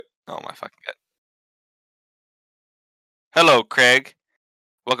Oh my fucking god. Hello, Craig.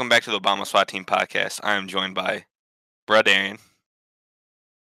 Welcome back to the Obama SWAT Team podcast. I am joined by Brad Arian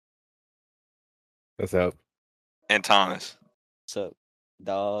What's up? and Thomas. What's up,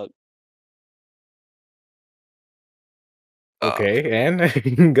 dog? Okay, and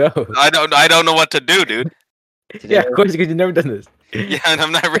you can go. I don't know what to do, dude. Today, Yeah, of course, because you've never done this. Yeah, and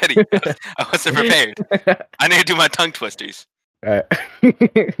I'm not ready. I wasn't prepared. I need to do my tongue twisters. All right.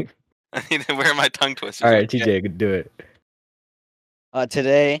 I need to wear my tongue twisters. All right, okay? TJ, do it.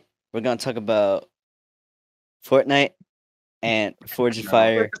 today we're gonna talk about Fortnite and Forge of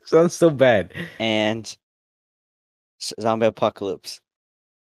Fire Sounds so bad. and Zombie Apocalypse.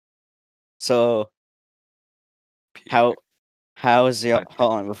 So how is the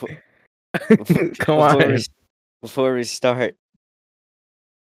hold on Come on. before we start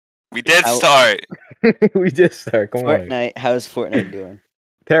We did How- start. We just start. Come on. Fortnite? How's Fortnite doing?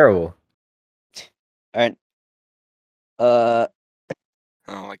 Terrible. All right. Oh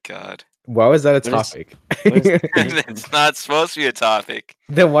my god. Why was that a What is- topic? It's not supposed to be a topic.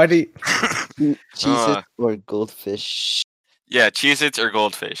 Then why do you... Cheez-It or goldfish? Yeah, Cheez-Its or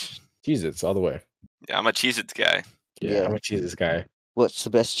Goldfish. Jesus, all the way. Yeah, I'm a Cheez-Its guy. Yeah. I'm a Jesus guy. What's the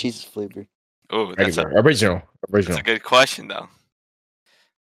best cheese flavor? Oh, that's a Regular. Original. good question though.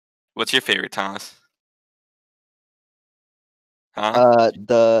 What's your favorite, Thomas? Huh?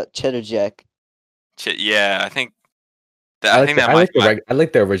 The cheddar jack. Yeah, I think I that I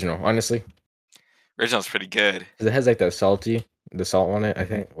like the original, honestly. original's pretty good. 'Cause it has like the salt on it, I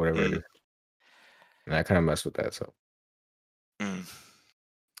think. Whatever it is. And I kind of mess with that, so. Mm.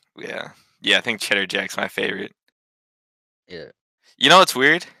 Yeah. Yeah, I think Cheddar Jack's my favorite. Yeah. You know what's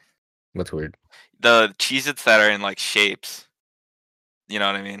weird? What's weird? The Cheez-Its that are in like shapes. You know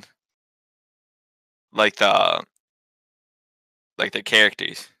what I mean? Like the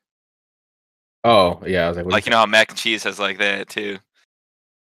characters. Oh, yeah. I was like, what Like you know how mac and cheese has like that too.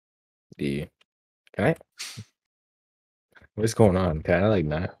 Can I? What's going on? Can I like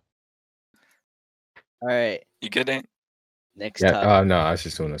not? All right. You good, Ain't? Next Yeah. topic. No, I was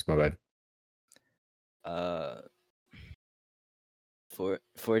just doing this. My bad.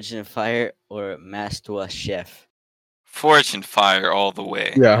 Forged in Fire or Master Chef? Fortune Fire all the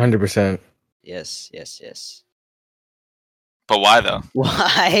way. Yeah, 100%. Yes. But why though?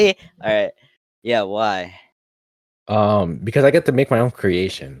 Why? All right. Yeah, why? Because I get to make my own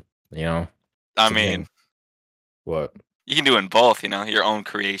creation. You know I It's a mean, game. What? you can do in both, you know, your own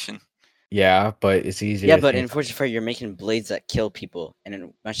creation. Yeah, but it's easier. Yeah, to but think- in Forged in Fire, you're making blades that kill people, and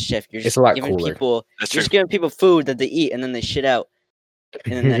in Master Chef, you're It's just a lot giving cooler. people That's you're true. just giving people food that they eat, and then they shit out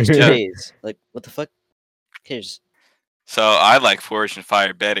in the next 2 Yeah. days. Like, what the fuck? Here's So I like Fortune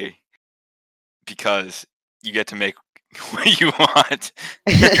Fire better because you get to make what you want.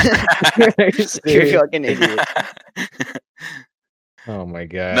 you're a fucking idiot. Oh my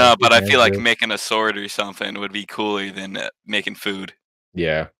god. No, but I feel like Andrew. making a sword or something would be cooler than making food,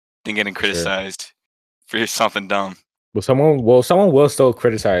 Yeah. than getting For sure. criticized for something dumb. Well, someone will still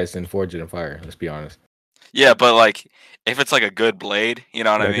criticize and Forge It in Fire. Let's be honest. Yeah, but like if it's like a good blade, you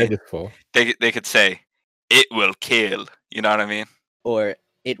know what I Yeah, they're mean? just full. They could say it will kill. You know what I mean? Or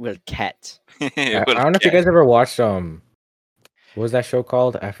it will cat. It I will don't know if you kill. guys ever watched what was that show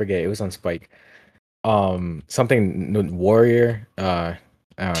called? I forget. It was on Spike. Something Warrior. I don't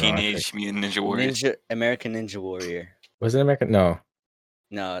know. I Teenage Mutant Ninja Warriors. American Ninja Warrior. Was it American? No,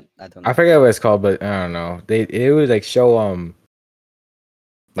 No, I don't know. I forget what it's called, but I don't know. It would like show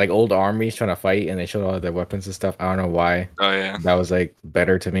like old armies trying to fight, and they showed all their weapons and stuff. I don't know why Oh yeah. that was like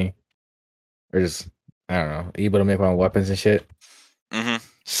better to me, or just I don't know, able to make my own weapons and shit.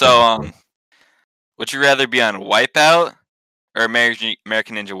 So would you rather be on Wipeout or American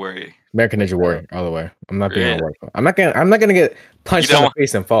Ninja Warrior? American Ninja Warrior all the way. I'm not being Really? a white. I'm not gonna get punched don't in the want-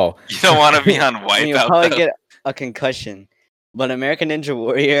 face and fall. You don't want to be on And you'll Wipeout. probably though. get a concussion. But American Ninja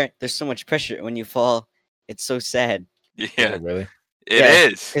Warrior, there's so much pressure when you fall. It's so sad Yeah, Really. it Yeah.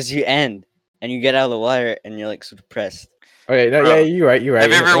 is. because you end and you get out of the water and you're like so depressed. Okay, no, Bro, yeah, you're right.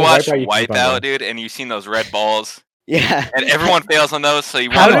 Have you ever In watched Wipeout, you keep on Wipeout, going. dude, and you've seen those red balls? Yeah, And everyone fails on those, so you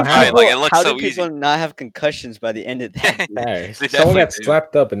How want do to try it. people, Like, it looks how so do people easy. not have concussions by the end of that? dude? Hey, They someone got definitely do.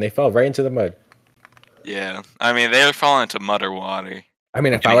 slapped up and they fell right into the mud. Yeah. I mean, they were falling into mud or water. I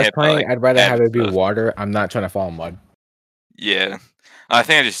mean, if Getting I was hit by, playing, like, I'd rather heavy have it be stuff. water. I'm not trying to fall in mud. Yeah. I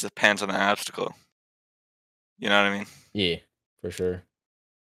think it just depends on the obstacle. You know what I mean? Yeah, for sure.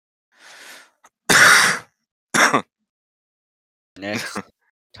 Next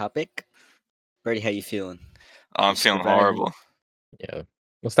topic. Brady, how you feeling? I'm You feeling surviving? horrible. Yeah,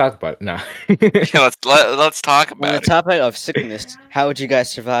 Let's talk about it. Nah. Yeah, let's talk On the about it. topic of sickness, how would you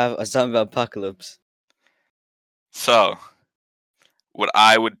guys survive a zombie apocalypse? So, what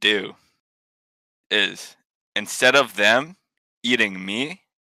I would do is instead of them eating me,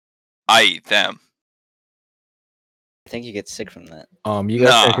 I eat them. I think you get sick from that. You guys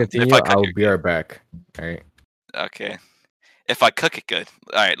Nah, can if continue. I cook I'll it be right back. All right. Okay. If I cook it good,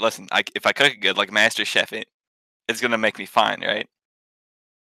 all right. Listen, if I cook it good, like Master Chef, it's gonna make me fine, right?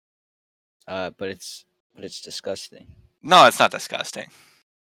 But it's disgusting. No, it's not disgusting.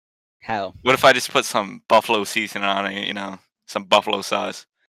 How? What if I just put some buffalo seasoning on it? You know, some buffalo sauce.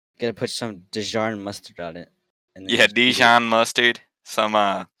 Gotta put some Dijon mustard on it. And then Yeah, just eat it. Dijon mustard, some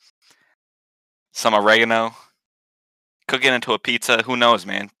oregano. Cook it into a pizza. Who knows,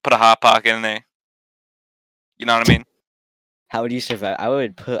 man? Put a hot pocket in there. You know what I mean? How would you survive? I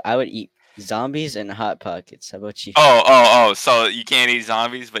would eat zombies and hot pockets. How about you? Oh. So you can't eat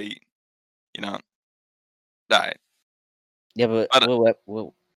zombies, but you know. All right. Yeah, but But,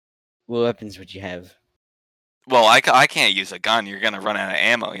 what weapons would you have? well, I can't use a gun. You're gonna run out of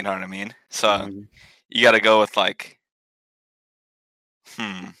ammo. You know what I mean? So Mhm. you got to go with like,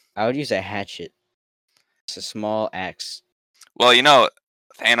 I would use a hatchet. It's a small axe. Well, you know,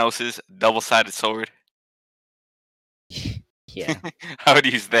 Thanos' double-sided sword. Yeah. I would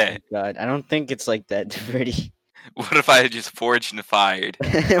use that. God, I don't think it's like that dirty. What if I had just forged and fired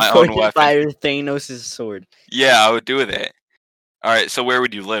my own Forged weapon? fire Thanos' sword. Yeah, I would do that. All right, so where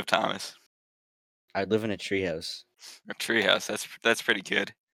would you live, Thomas? I'd live in a treehouse. A treehouse. That's pretty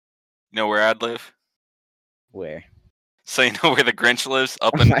good. You know where I'd live? Where? So you know where the Grinch lives?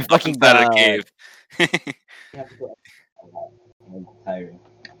 Up Oh in my up fucking inside a God. cave. Tiring.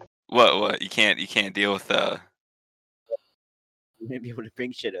 What? You can't deal with You wouldn't be able to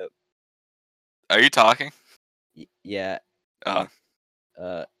bring shit up. Are you talking? Yeah. Uh,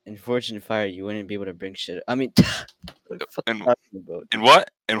 In Fortune Fire, you wouldn't be able to bring shit up. I mean, what the fuck are you in talking about? in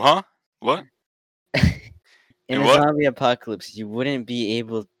what? In huh? What? In In a what? zombie apocalypse, you wouldn't be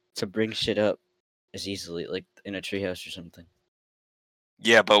able to bring shit up as easily, like in a treehouse or something.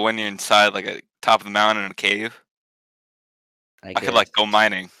 Yeah, but when you're inside like a top of the mountain in a cave, I I could guess. like go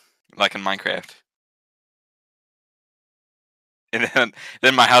mining, like in Minecraft. And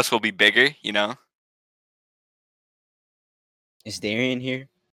then my house will be bigger, you know? Is Darian here?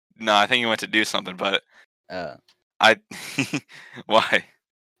 No, I think he went to do something, but Uh, I why?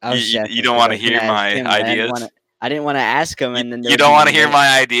 I was You checking don't 'cause want I to was gonna hear ask my him, and ideas? I didn't want to ask him, and then there You would don't be want to hear no-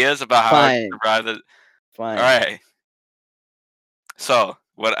 my ideas about how I Fine. survive the Fine. All right. So,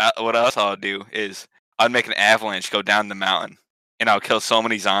 what else I'll do is I'd make an avalanche go down the mountain and I'll kill so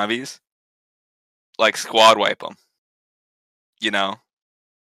many zombies, like squad wipe them. You know?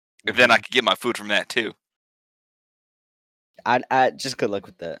 And then I Mhm. could get my food from that too. I just good luck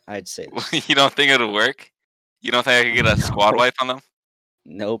with that. I'd say this. You don't think it'll work? You don't think I could get a squad No. wipe on them?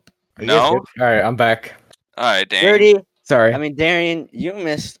 Nope. Are you guys No? good? All right, I'm back. Alright, dang. Birdie, Sorry. I mean Darian, you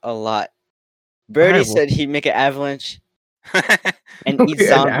missed a lot. All Birdie right, well, said he'd make an avalanche and eat an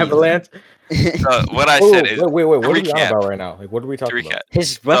zombies. avalanche. What I Whoa, said is wait. to What are we on recap. about right now? Like, what are we To talking about? recap.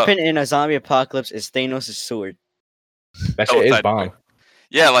 His weapon in a zombie apocalypse is Thanos' sword. That shit is Double-sided bomb. sword.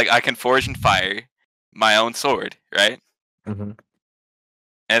 Yeah, like I can forge and fire my own sword, right? Mm-hmm.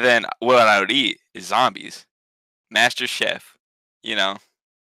 And then what I would eat is zombies. Master Chef, you know.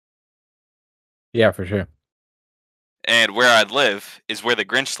 Yeah, for sure. And where I'd live is where the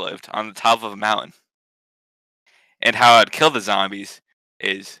Grinch lived, on the top of a mountain. And how I'd kill the zombies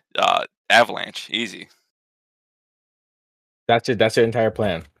is avalanche, easy. That's it. That's your entire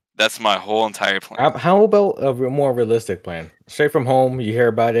plan. That's my whole entire plan. How about a more realistic plan? Straight from home, you hear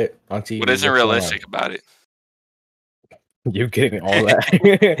about it on TV. What isn't what's going on? realistic about it? You getting all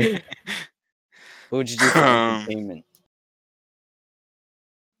that? What would you do for entertainment?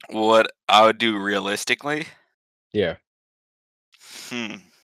 What I would do realistically? Yeah.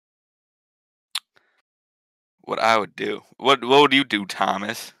 What I would do? What would you do,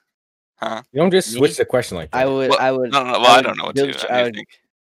 Thomas? Huh? You don't just Me? switch the question like that. I would. Well, I would. No. Well, I I would don't know what build- to. I would.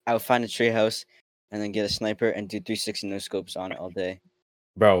 I would find a tree house and then get a sniper and do 360 no scopes on it all day.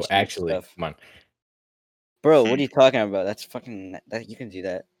 Bro, Shoot actually, stuff. come on. Bro, what are you talking about? That's fucking. That you can do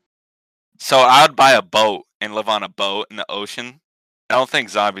that. So I would buy a boat and live on a boat in the ocean. I don't think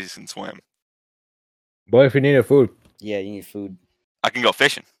zombies can swim. Boy, if you need a food. Yeah, you need food. I can go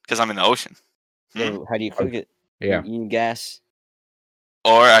fishing because I'm in the ocean. Yeah, but how do you cook it? Yeah. You need gas.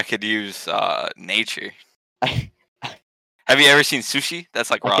 Or I could use nature. I Have you ever seen sushi? That's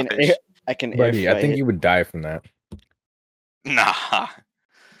like raw can fish. air, I can air Buddy, I fry think it. you would die from that. Nah.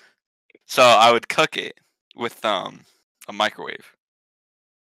 So I would cook it with a microwave.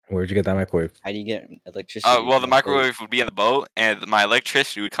 Where'd you get that microwave? How do you get electricity? Well, from the a boat? microwave would be in the boat, and my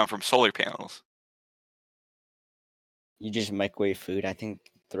electricity would come from solar panels. You just microwave food. I think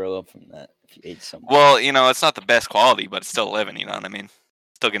throw up from that if you ate something. Well, it's not the best quality, but it's still living. You know what I mean?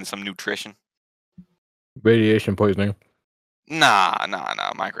 Still getting some nutrition. Radiation poisoning. Nah.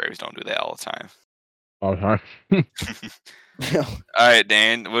 Microwaves don't do that all the time. All the time. All right,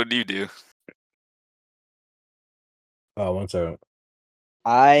 Dan, what do you do? Oh, 1 second.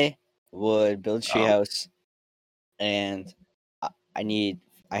 I would build a Oh. treehouse, and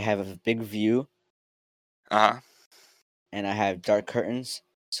I have a big view, Uh-huh. and I have dark curtains.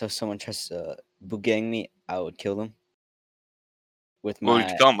 So if someone tries to boogang me, I would kill them with What would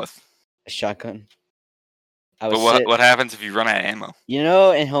my you come with? shotgun. I would But sit, what happens if you run out of ammo?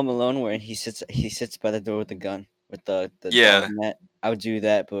 in Home Alone where he sits by the door with the gun with the Yeah. dog net. I would do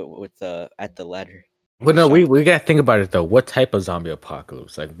that, but with at the ladder. But no, Shotgun. we gotta think about it though. What type of zombie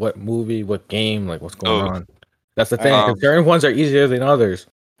apocalypse? Like what movie? What game? Like what's going Oh. on? That's the thing. Um, 'Cause certain ones are easier than others.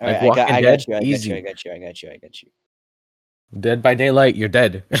 All Like right, Walking I Dead, got you. I easy. got you. Dead by Daylight, you're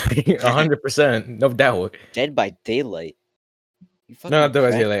dead. 100%, no doubt. Dead by Daylight. You fucking No, not Dead by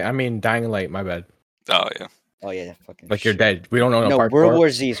crack- Daylight. I mean Dying Light. My bad. Oh yeah. Oh yeah, that fucking. Like you're shit. dead. We don't know. No, part World four. War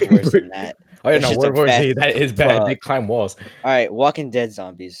Z is worse than that. Oh yeah, That no, shit's World a War Z. fast That is bad. fuck. They climb walls. All right, Walking Dead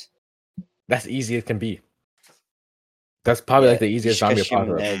zombies. That's easy as can be. That's probably Yeah, like the easiest just 'cause zombie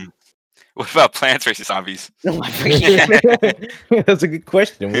shooting apocalypse. Dead. What about Plants vs Zombies? Oh my freaking That's a good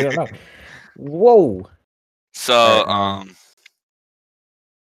question. We don't know. Whoa. So, Alright,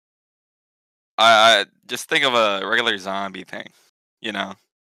 I just think of a regular zombie thing, you know.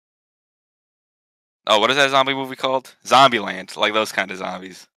 Oh, what is that zombie movie called? Zombieland, like those kind of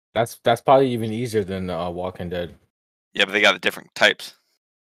zombies. That's probably even easier than Walking Dead. Yeah, but they got the different types.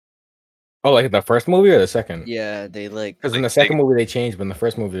 Oh, like the first movie or the second? Yeah, they like. Because in Like, the second movie they changed, but in the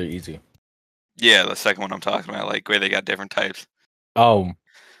first movie they're easy. Yeah, the second one I'm talking about, like where they got different types. Go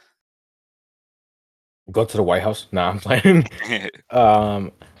to the White House. Nah, I'm playing. I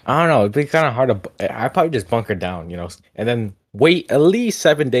don't know. It'd be kind of hard to. I probably just bunker down, and then wait at least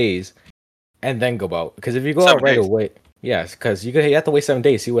 7 days, and then go out. Because if you go 7 out right days? away, yes, because you have to wait 7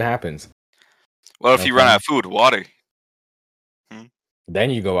 days, see what happens. What if you run out of food, water? Then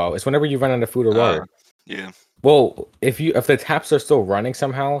you go out. It's whenever you run out of food or water. Yeah. Well, if the taps are still running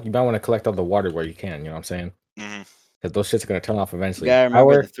somehow, you might want to collect all the water where you can. You know what I'm saying? Mhm. Because those shits are gonna turn off You eventually. gotta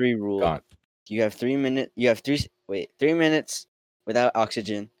remember Power, the 3 rule. gone. You have 3 minutes. You have 3 minutes without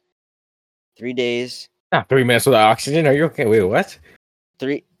oxygen. 3 days. Nah, 3 minutes without oxygen. Are you okay? Wait, what?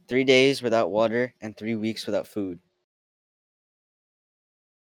 3 days without water and 3 weeks without food.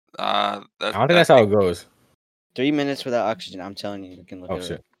 I don't think that's how it goes. 3 minutes without oxygen. I'm telling you, you can look Oh it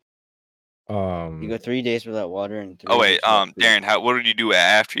shit. up. You go 3 days without water and 3 Oh wait, weeks without food. Darren, what did you do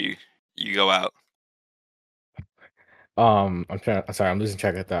after you go out? I'm sorry, I'm losing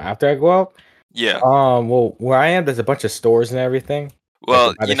track of that. After I go out, Yeah. well, where I am, there's a bunch of stores and everything.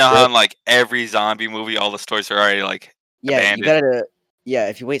 Well, by the you know how strip. in like every zombie movie, all the stores are already like Yeah, abandoned. you gotta. Yeah,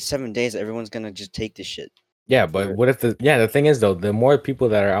 if you wait 7 days, everyone's gonna just take this shit. Yeah, but what if the thing is though, the more people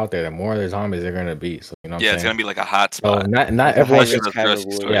that are out there, the more the zombies are gonna be. So you know what Yeah, I'm it's saying? gonna be like a hot So spot. not Like a everyone. Especially high-risk those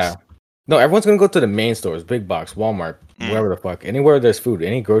grocery herbivore. stores. Yeah. No, everyone's gonna go to the main stores, big box, Walmart, wherever the fuck, anywhere there's food,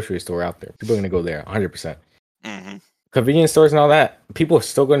 any grocery store out there. People are gonna go there, 100%. Mm-hmm. Convenience stores and all that. People are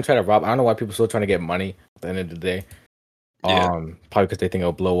still gonna try to rob. I don't know why people are still trying to get money at the end of the day. Yeah. Probably because they think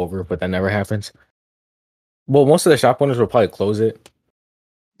it'll blow over, but that never happens. Well, most of the shop owners will probably close it.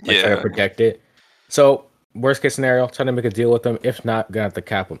 Like, try to Yeah. protect it. So worst case scenario, try to make a deal with them. If not, gonna have to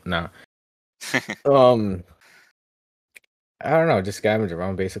cap them. Nah. I don't know. Just scavenge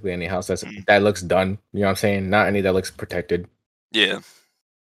around basically any house that looks done. You know what I'm saying? Not any that looks protected. Yeah.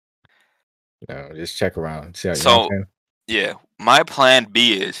 Just check around. See how, you know So what I'm saying? yeah, my plan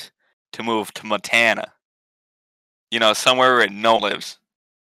B is to move to Montana. Somewhere where no one lives,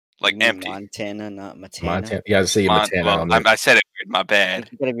 like You mean empty. Montana, not Montana. Montana. Yeah, see Montana. Well, on there. I said it weird. My I bad.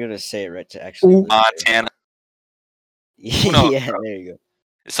 think you gotta be able to say it right to actually. live there. Montana. knows, Yeah, bro? there you go.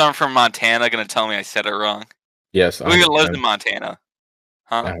 Is someone from Montana gonna tell me I said it wrong? Yes. Who even lives 100%. in Montana?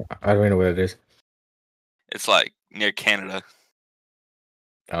 Huh? I don't even know what it is. It's like near Canada.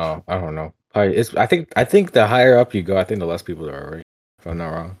 Oh, I don't know. Probably I think the higher up you go, I think the less people there are. Right? If I'm not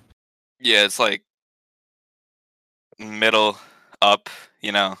wrong. Yeah, it's like middle up.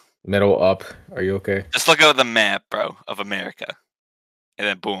 Middle up. Are you okay? Just look at the map, bro, of America, and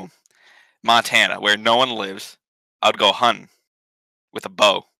then boom, Montana, where no one lives. I'd go hunting with a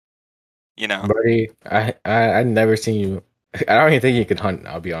bow. Buddy, I never seen you. I don't even think you can hunt.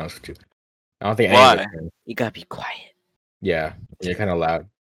 I'll be honest with you. I don't think Why? anyone can. You gotta be quiet. Yeah, you're kind of loud.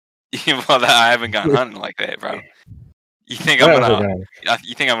 Well, I haven't gone hunting like that, bro. You think What I'm else are gonna? done?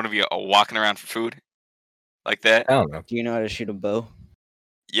 You think I'm gonna be walking around for food like that? I don't know. Do you know how to shoot a bow?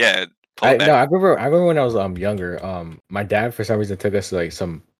 Yeah, pull I it back. no, I remember when I was younger. My dad for some reason took us to like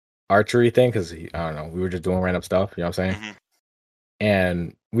some archery thing because I don't know, we were just doing random stuff. You know what I'm saying? Mhm.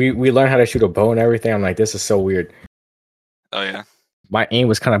 And we learned how to shoot a bow and everything. I'm like, this is so weird. Oh yeah. My aim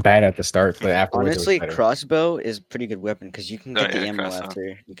was kind of bad at the start, but afterwards Honestly, it was better. crossbow is a pretty good weapon because you can Oh, get the yeah, ammo crossbow.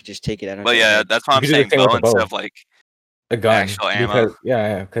 after. You could just take it out of But their yeah, head. that's why I'm could do the saying same with bow the bow. instead of like A gun, actual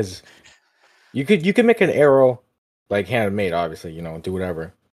ammo. because because you could make an arrow like handmade, obviously. You know, do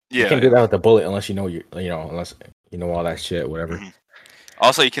whatever. You Yeah. can't do that with a bullet unless you know unless you know all that shit, whatever. Mhm.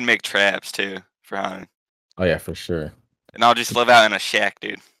 Also, you can make traps too for hunting. Oh yeah, for sure. And I'll just live out in a shack,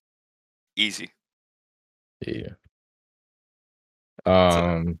 dude. Easy. Yeah.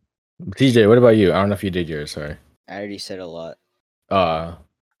 TJ, what about you? I don't know if you did yours. Sorry. I already said a lot. Damn.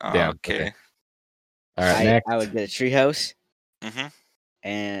 Okay. All right. Next. I would get a treehouse Mm-hmm.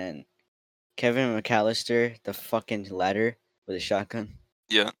 and Kevin McAllister, the fucking ladder with a shotgun,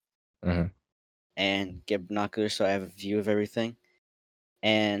 Yeah. Mhm. and get binoculars so I have a view of everything.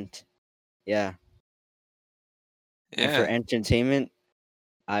 And yeah. And for Yeah. entertainment,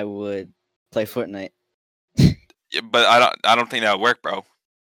 I would play Fortnite. Yeah, but I don't think that would work, bro.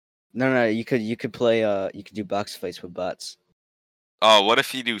 No, you could play you could do box fights with bots. Oh, what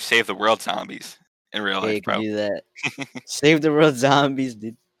if you do save the world zombies in real Yeah, you life, could bro? do that. Save the world zombies,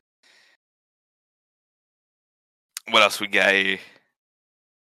 dude. What else we got here?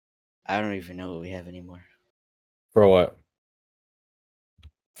 I don't even know what we have anymore For what?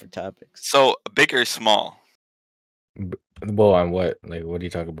 for topics. So big or small Well, on what? Like, what are you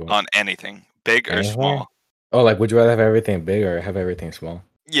talking about? on anything, big or Anything? small? Oh, like, would you rather have everything big or have everything small?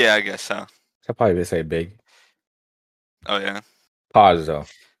 Yeah, I guess so. I'd probably say big. Oh yeah. Pause though,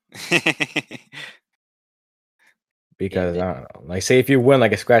 because big. I don't know. Like, say if you win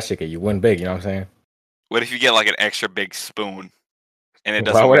like a scratch ticket, you win big. You know what I'm saying? What if you get like an extra big spoon and it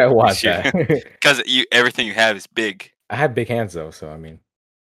Why doesn't would I work? want that? Because everything you have is big. I have big hands though, so I mean,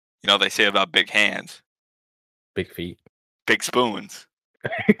 You know they say about big hands, big feet. big spoons.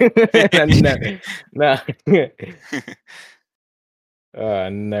 No. I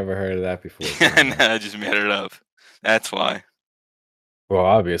never heard of that before. I just made it up. That's why. Well,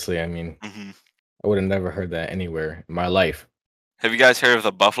 obviously, I mean, Hmm. I would have never heard that anywhere in my life. Have you guys heard of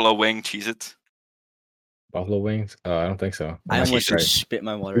the buffalo wing Cheez-Its? Buffalo wings? I don't think so. I might almost try it. spit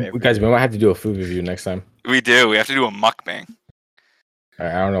my water everywhere. Guys, we might have to do a food review next time. We do. We have to do a mukbang. I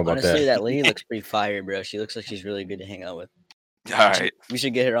don't know about Honestly, that. that lady looks pretty fire, bro. She looks like she's really good to hang out with. All right. We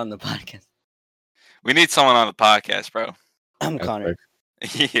should get her on the podcast. We need someone on the podcast, bro. I'm That's Connor.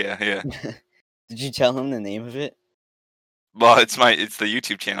 Yeah. Did you tell him the name of it? Well, it's the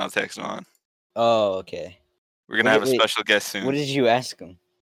YouTube channel I text him on. Oh, okay. We're gonna have a special guest soon. What did you ask him?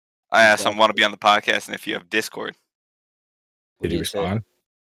 I asked him, want to be on the podcast, and if you have Discord. Did he respond?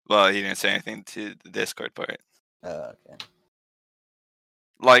 Well, he didn't say anything to the Discord part. Oh, okay.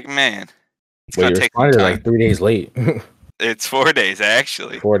 Like, man, it's Well, gonna you take some responded time. like 3 days late. It's 4 days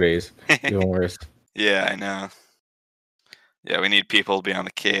actually. 4 days, even worse. Yeah, I know. Yeah, we need people to be on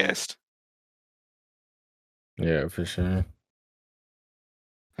the cast. Yeah, for sure.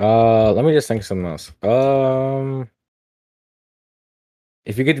 Let me just think of something else.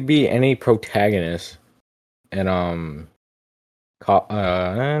 If you could be any protagonist, and I don't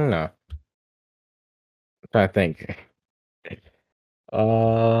know. I'm trying to think.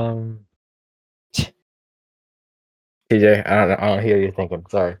 TJ, I don't hear you thinking.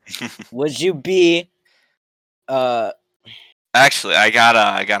 Sorry. Would you be Actually, I got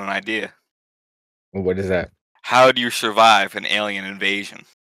an idea. What is that? How do you survive an alien invasion?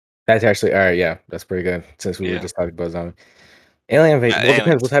 That's actually all right. Yeah, that's pretty good. Since we were Yeah. just talking about zombie alien invasion. Well, depends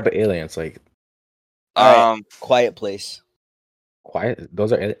aliens. what type of aliens. Like Alright. Quiet Place? quiet.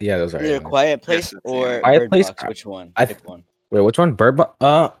 Those are those are Either aliens. Quiet Place it's or Quiet Bird Place, Box. Which one? I Pick one. Wait, which one?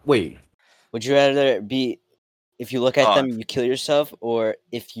 Wait. Would you rather be if you look at Oh. them you kill yourself, or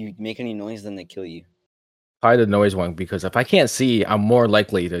if you make any noise then they kill you? Probably the noise one, because if I can't see, I'm more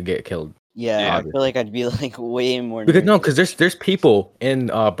likely to get killed. Yeah, Yeah. I feel like I'd be like way more. Because nervous. there's people in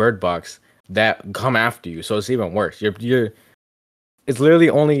Bird Box that come after you, so it's even worse. You're it's literally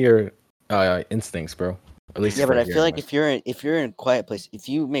only your instincts, bro. At least Yeah, but for I here, feel like anyway. if you're in a quiet place, if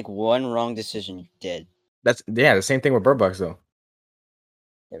you make one wrong decision, you're dead. That's the same thing with Bird Box though.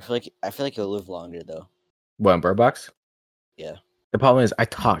 I feel like you'll live longer though. What, in Bird Box? Yeah. The problem is I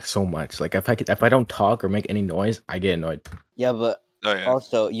talk so much. Like if I don't talk or make any noise, I get annoyed. Yeah, but Oh yeah.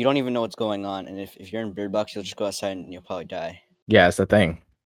 also you don't even know what's going on, and if you're in Bird Box, you'll just go outside and you'll probably die. Yeah, that's the thing.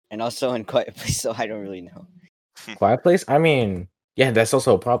 and also in Quiet Place, so I don't really know. Quiet Place. I mean, yeah, that's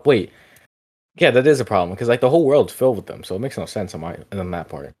also a problem. Wait, yeah, that is a problem because like the whole world's filled with them, so it makes no sense on that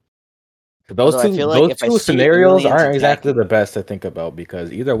part. Those Although I two, feel like those if I two see scenarios aliens aren't exactly attacking, the best to think about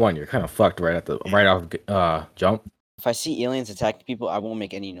because either one, you're kind of fucked right off jump. if I see aliens attacking people, I won't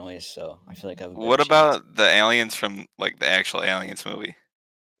make any noise. So I feel like I have a better What chance. about the aliens from like the actual Aliens movie?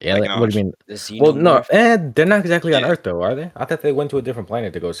 Like, What do you mean? The Well, no, xenomorph? they're not exactly on Yeah. Earth though, are they? I thought they went to a different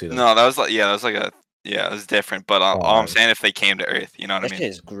planet to go see them. No, that was like it was different. But all I'm saying, if they came to Earth, you know what I That mean? shit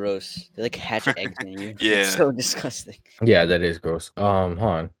is gross. They like hatch eggs in you. Yeah. It's so disgusting. Yeah, that is gross. Hold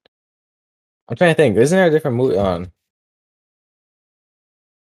on. I'm trying to think. Isn't there a different movie on?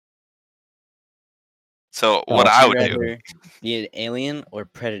 So No, what would I you would do, rather be an alien or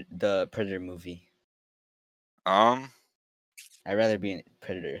the Predator movie? um, I'd rather be a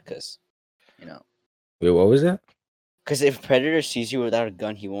Predator because, you know, Wait, what was that? because if Predator sees you without a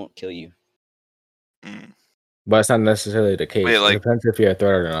gun, he won't kill you. mm, But it's not necessarily the case. Wait, It like- depends if you're a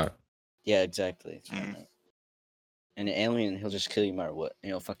threat or not. Yeah, exactly. That's what I Mm. meant. And an alien, he'll just kill you no matter what. You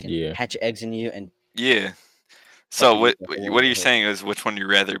know, fucking Yeah. hatch eggs in you and yeah. So Fucking what make the whole what are you world. saying is which one you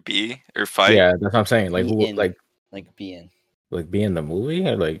rather be or fight? Yeah, that's what I'm saying. Like, Be who, in. like be in. be in the movie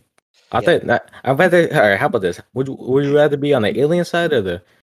or like? I Yeah. thought not. I'd rather. All right, how about this? Would you rather be on the alien side or the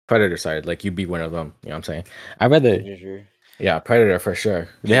predator side? Like you be one of them. You know what I'm saying? I'd rather. Predator. Yeah, predator for sure.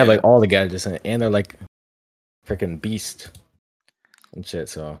 They have Yeah. like all the gadgets in it, and they're like freaking beast and shit.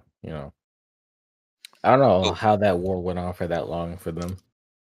 So you know, I don't know Oh. how that war went on for that long for them.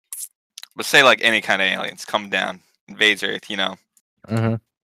 But say like any kind of aliens come down, invades Earth, you know, Mm-hmm.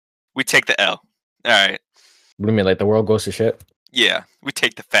 we take the L. All right, What do you mean? Like the world goes to shit? yeah, we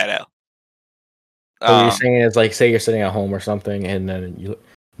take the fat L. So you're saying it's like, say you're sitting at home or something, and then you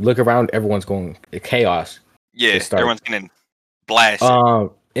look around, everyone's going chaos. Yeah, start. everyone's getting blasted.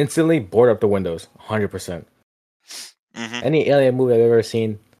 Instantly board up the windows, 100%. hmm Any alien movie I've ever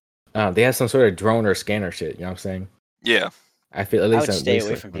seen, they have some sort of drone or scanner shit. You know what I'm saying? Yeah, I feel at I least would stay away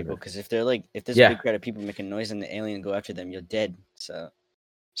like, from people because if they're like, if there's Yeah. a big crowd of people making noise and the alien go after them, you're dead. So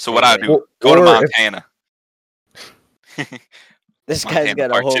so what I do? Well, Go to or if- Montana. this guy's Montana got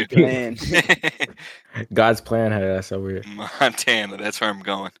a part whole two. plan. God's plan had us over here. Montana, that's where I'm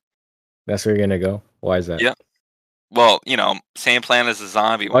going. That's where you're gonna go. Why is that? Yeah. Well, you know, same plan as the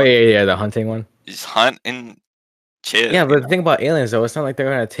zombie Oh one. yeah, the hunting one. Just hunt and chill. Yeah, you but know? the thing about aliens though, it's not like they're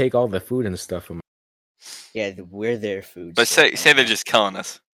gonna take all the food and stuff from. Yeah, we're their food. But so, say they're just killing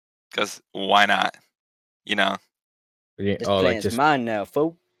us, because why not? You know? this Oh, like plan's just mine now,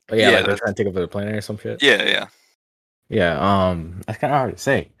 folk. oh, yeah, Yeah, like they're that's- trying to take over the planet or some shit. Yeah, yeah. Yeah, that's kind of hard to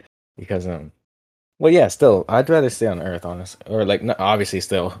say because well, yeah, still, I'd rather stay on Earth, honestly, or like, no, obviously,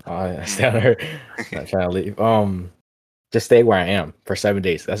 still, stay on Earth. Not trying to leave. Just stay where I am for 7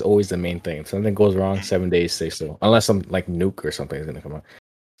 days. That's always the main thing. If something goes wrong, 7 days, stay still, unless some like nuke or something is gonna come out.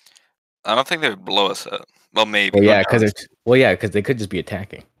 I don't think they would blow us up. Well, maybe. Well, who yeah, because knows? they could just be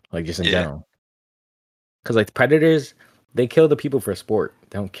attacking, like just in Yeah. general. Because like predators, they kill the people for sport.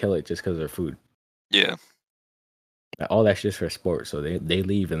 They don't kill it just because of their food. Yeah. All that shit's for sport, so they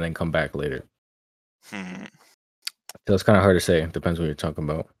leave and then come back later. Hmm. So it's kind of hard to say. It depends what you're talking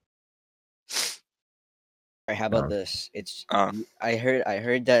about. All right, how about Uh, this? It's Uh, I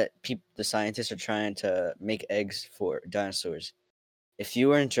heard that the scientists are trying to make eggs for dinosaurs. If you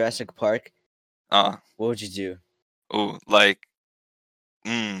were in Jurassic Park, what would you do? ooh, like,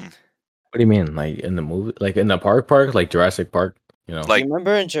 What do you mean, like in the movie, like in the park, like Jurassic Park? You know, Like- You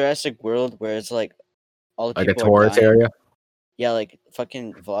remember in Jurassic World where it's like all the like a people are tourist dying? area. Yeah, like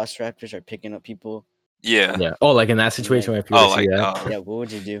fucking velociraptors are picking up people. yeah. Yeah. Oh, like in that situation, if you were Oh, to see like, that, Yeah, what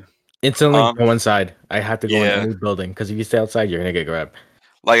would you do? instantly Um, go inside. I have to go in yeah. any building because if you stay outside, you're gonna get grabbed.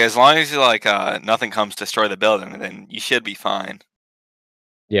 Like, as long as like nothing comes destroy the building, then you should be fine.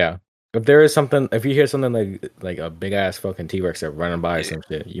 Yeah. If there is something, if you hear something like a big ass fucking T-Rex running by or Yeah. some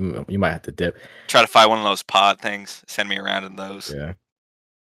shit, you might have to dip. Try to find one of those pod things. Send me around in those. Yeah.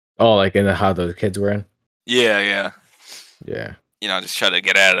 Oh, like in how the kids were in. Yeah, yeah. Yeah. You know, just try to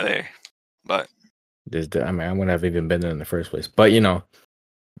get out of there. But I mean, I wouldn't have even been there in the first place. But you know,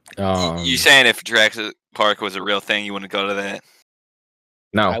 you saying if Jurassic Park was a real thing, you wouldn't go to that?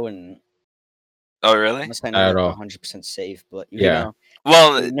 no, I wouldn't. Oh, really? Unless I Not at know all. 100% safe, but Yeah.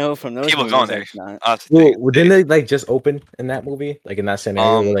 Well, you know from those people movies going that there. it's not. Honestly, think well, it's didn't safe. they like just open in that movie, like in that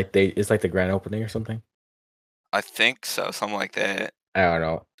scenario, where like it's like the grand opening or something? I think so, something like that. I don't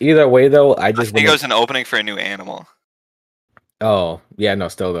know. Either way, though, I I just think it wouldn't- was an opening for a new animal. Oh yeah, no,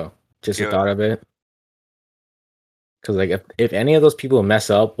 still though, just the Yeah. thought of it. Because like if any of those people mess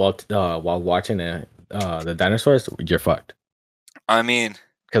up while watching the dinosaurs, you're fucked. I mean,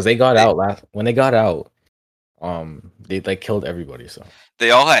 because they got out when they got out. They like killed everybody. So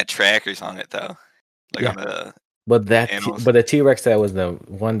they all had trackers on it though, like Yeah. on the but animals. but the T-Rex that was the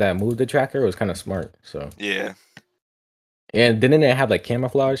one that moved the tracker was kind of smart. So Yeah, and didn't it have like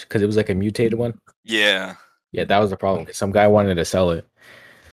camouflage because it was like a mutated one? yeah. Yeah, that was the problem. 'Cause some guy wanted to sell it,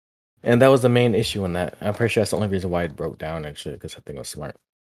 and that was the main issue in that. I'm pretty sure that's the only reason why it broke down and shit. Because I think it was smart.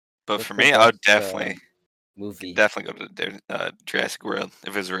 But What's for the me, I would best, definitely movie. go to the Jurassic World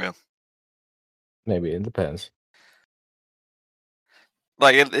if it's real. Maybe it depends.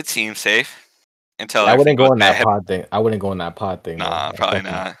 Like it seems safe until I wouldn't everything go goes in that bad. pod thing. I wouldn't go in that pod thing. Nah, though. probably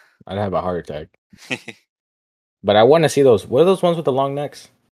not. I'd have a heart attack. But I want to see those. What are those ones with the long necks?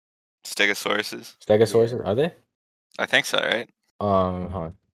 Stegosauruses. Stegosaurus? Yeah. Are they? I think so, right? Hold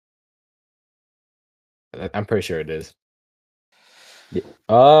on. I'm pretty sure it is. Yeah.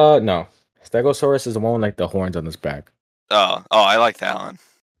 No. Stegosaurus is the one with like the horns on his back. Oh, I like that one.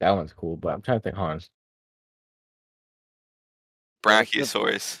 That one's cool, but I'm trying to think. Hold on.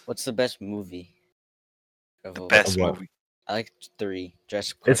 Brachiosaurus. What's the best movie? The best what? movie. I like 3.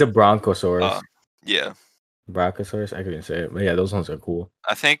 Jurassic Park. It's a Bronchosaurus. Yeah. Brachiosaurus. I couldn't say it, but yeah, those ones are cool.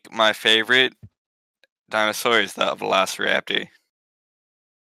 I think my favorite dinosaur is the Velociraptor.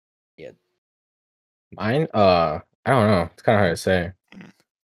 Mine. I don't know. It's kind of hard to say.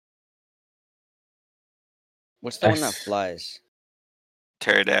 What's the one that S- flies?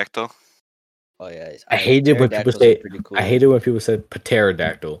 Pterodactyl. Oh yeah, I hate it when people pterodactyls are say. pretty cool. I hate it when people say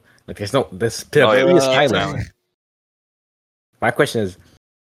pterodactyl. Like there's no this. Oh, yeah, P is Bruh. silent. My question is,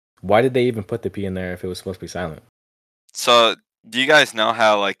 why did they even put the P in there if it was supposed to be silent? So, do you guys know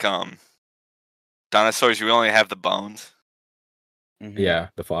how like dinosaurs we only have the bones? Mhm. Yeah,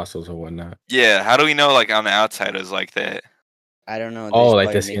 the fossils or whatnot. Yeah, how do we know like on the outside it was like that? I don't know. Oh, just like probably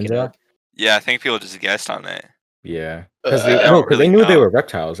the make skins it are? up. Yeah, I think people just guessed on that. Yeah, because I don't they really knew they know. were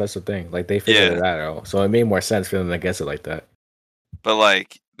reptiles. That's the thing. Like they figured Yeah. it out, so it made more sense for them to guess it like that. But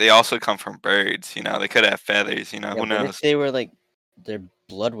like they also come from birds, you know. They could have feathers, you know. Yeah, Who what knows? if they were like their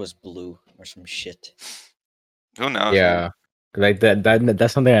blood was blue or some shit? Who knows? Yeah, like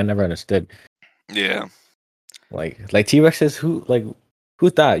that's something I never understood. Yeah. Like T-Rexes, who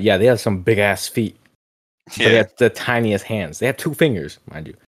thought? Yeah, they have some big ass feet, but they Yeah. have the tiniest hands. They have 2 fingers, mind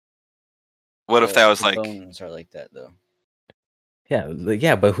you. What if that was the like bones are like that though?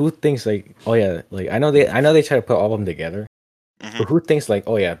 Yeah, but who thinks like, oh yeah, like I know they try to put all of them together, Mhm. but who thinks like,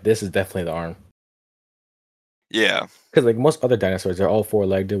 oh yeah, this is definitely the arm? Yeah. Because like most other dinosaurs, they're all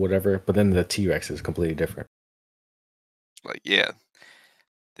 4-legged or whatever, but then the T-Rex is completely different. Like yeah.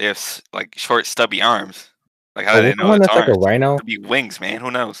 They have like short stubby arms. Like how Oh, do they what's the know one it's that's like a arms? rhino? Could be wings, man.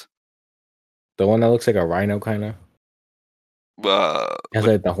 Who knows? The one that looks like a rhino, kind of has What-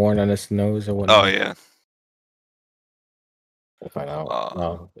 like the horn on its nose or whatnot. oh yeah. We'll find out.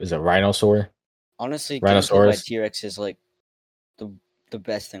 Uh, Is it rhinosaur? Honestly, getting killed by Rhinoceros? T-Rex is like the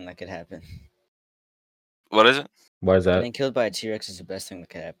best thing that could happen. What is it? What is that? Getting killed by a T-Rex is the best thing that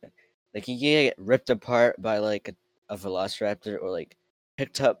could happen. Like you get ripped apart by like a velociraptor, or like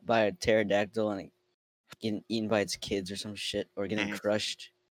picked up by a pterodactyl and like, getting eaten by its kids or some shit, or getting Mhm.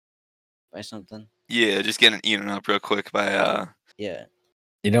 crushed by something. Yeah, just getting eaten up real quick by Yeah.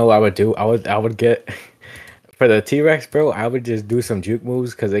 You know what I would do? I would get for the T-Rex, bro. I would just do some juke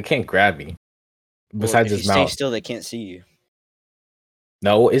moves because they can't grab me. Well, Besides if his you stay mouth. still, they can't see you.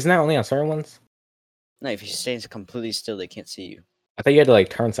 No, isn't that only on certain ones? No, if you stay completely still, they can't see you. I thought you had to like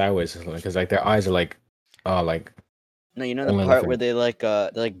turn sideways or something because like their eyes are like No, you know the Only part looking-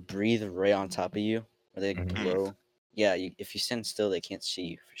 where they breathe right on top of you, where they Mhm. glow. Yeah, if you stand still, they can't see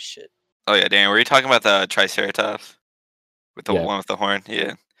you for shit. oh yeah, Dan, were you talking about the Triceratops? With the Yeah. one with the horn?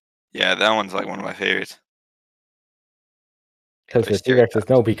 Yeah. Yeah, that one's like one of my favorites. because the T-Rexes.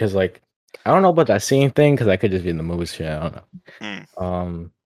 No, because like I don't know about that scene thing because I could just be in the movies. Shit, I don't know.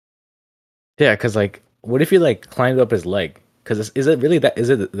 Mm. Yeah, because like, what if you like climbed up his leg? Because is it really that? Is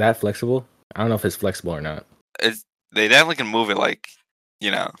it that flexible? I don't know if it's flexible or not. They definitely can move it like,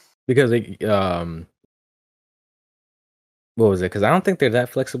 you know. Because like, what was it? Because I don't think they're that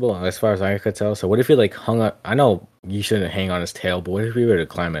flexible as far as I could tell. So what if you like hung up? I know you shouldn't hang on his tail, but what if you were to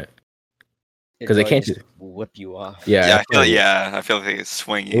climb it? It'd 'Cause they probably can't just whip you off. Yeah, I feel like they could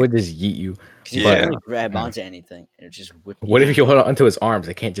swing it you. would just yeet you. Because you Yeah. can't really grab Yeah. onto anything, and it just whip. What if you hold onto his arms?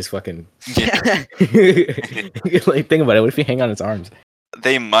 They can't just fucking Yeah. like think about it. What if you hang on his arms?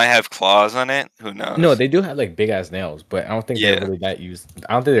 They might have claws on it. Who knows? No, they do have like big ass nails, but I don't think Yeah. they're really that used.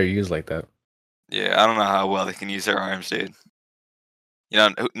 I don't think they're used like that. Yeah, I don't know how well they can use their arms, dude. You know,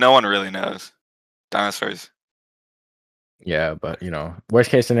 no one really knows. Dinosaurs. Yeah, but worst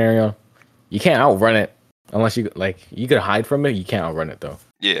case scenario, you can't outrun it unless you could hide from it. You can't outrun it though.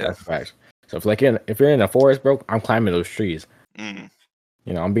 Yeah. That's facts. So if you're in a forest, bro, I'm climbing those trees. Mm.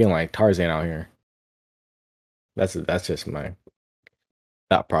 You know, I'm being like Tarzan out here. That's just my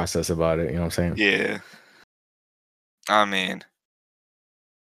thought process about it. You know what I'm saying? Yeah. I mean,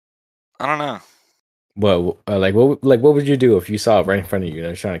 I don't know. But what would you do if you saw it right in front of you and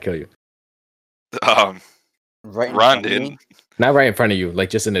they're trying to kill you? Right in Run, front of dude. me? Not right in front of you, like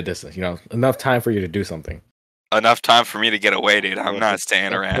just in the distance. You know, enough time for you to do something. Enough time for me to get away, dude. I'm Like not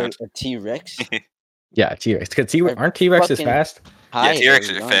staying around. A T-Rex? Yeah, T-Rex. Because They're aren't T-Rexes fucking fast? Yeah, high, T-Rex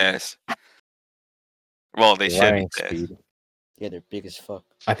they are run. fast. Well, they should be Running fast. speed. Yeah, they're big as fuck.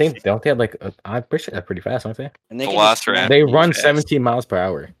 I think don't they have like I'm pretty sure they're pretty fast, aren't they? And they can just Velociraptor. smack They you. run fast. 17 miles per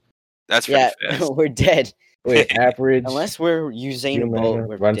hour. That's pretty Yeah, fast. we're dead. Wait, average Unless we're Usain human Bolt,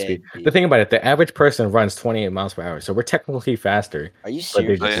 we're run dead. speed. dude. The thing about it, the average person runs 28 miles per hour, so we're technically faster. Are you But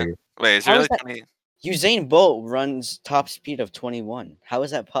they serious? Oh, just yeah. Wait, is it How really is that- 20? Usain Bolt runs top speed of 21. How is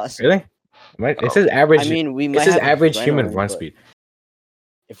that possible? Really? Right? It Oh. says average. I mean, we It might says have average human adrenaline, run but speed.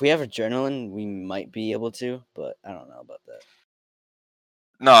 If we have adrenaline, we might be able to, but I don't know about that.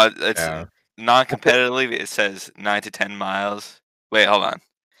 No, it's Yeah. non-competitively. It says 9 to 10 miles. Wait, hold on.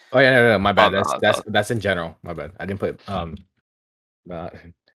 Oh yeah, no, my bad. Oh, no, That's in general. My bad. I didn't put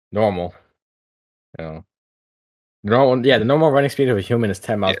normal. You know, normal. Yeah, the normal running speed of a human is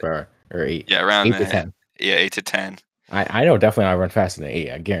 10 miles per hour or 8. Yeah, around 8 to that. 10. Yeah, 8 to 10. I know definitely I run faster than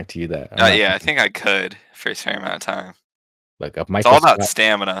 8. I guarantee you that. Yeah, I think I could for a certain amount of time. Like a It's all about micro.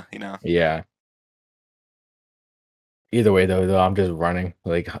 stamina, you know. Yeah. Either way, though, I'm just running.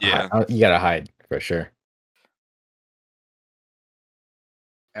 Like, Yeah. you gotta hide for sure.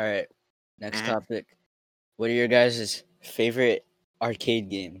 All right, next Mhm. topic. What are your guys' favorite arcade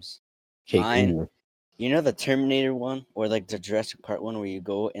games? Okay, Mine- ooh. You know the Terminator one, or like the Jurassic Park one, where you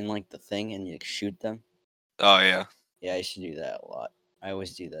go in like the thing and you like, shoot them? Oh yeah. Yeah, I used to do that a lot. I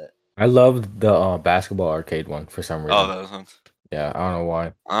always do that. I love the basketball arcade one for some reason. Oh, those ones. Yeah, I don't know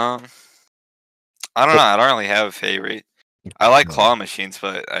why. I don't know. I don't really have a favorite. I like No. claw machines,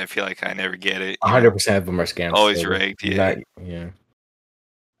 but I feel like I never get it. 100% of them are scams. Always so rigged, you're yeah. yeah.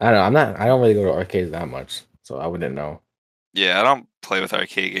 I don't know. I don't really go to arcades that much, so I wouldn't know. Yeah, I don't play with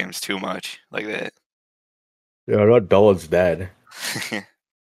arcade games too much like that. Yeah, that dull is dead.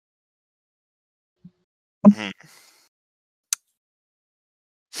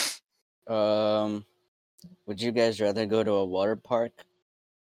 Would you guys rather go to a water park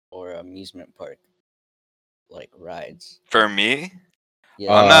or amusement park, like rides? For me,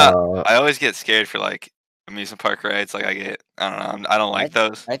 Yeah, I'm not- Uh, I always get scared for like amusement park rides. Like I don't know. I don't like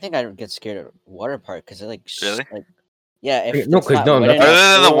those. I think I would get scared of water park because it like Really? like yeah. If No, it's 'cause not no, wet nothing- enough,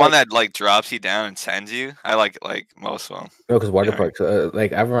 Other than the or, one like- that like drops you down and sends you, I like most of them. no, because water Yeah. parks.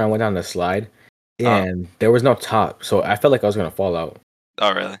 Like I remember I went down the slide, and there was no top, so I felt like I was gonna fall out.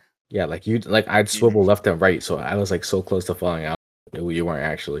 Oh really? Yeah, I'd swivel left and right, so I was like so close to falling out. You weren't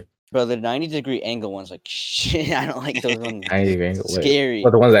actually. bro, the 90-degree angle one's like shit. I don't like those ones. 90 angle. Wait. Scary.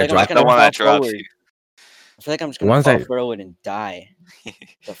 But the ones I that feel like drop I'm The just one gonna that fall drops forward. you. I feel like I'm just The gonna ones fall that- forward and die.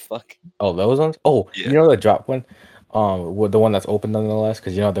 The fuck? Oh, those ones. Oh, Yeah. you know the drop one. With the one that's open nonetheless,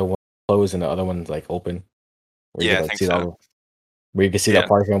 because you know the one closed and the other one's like open. Where you Yeah, can, I like, think see so. where you can see Yeah. the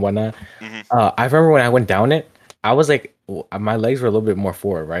parking and whatnot. Mhm. I remember when I went down it, I was like, my legs were a little bit more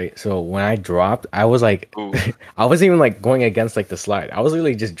forward, right? So when I dropped, I was like, Ooh. I wasn't even like going against like the slide. I was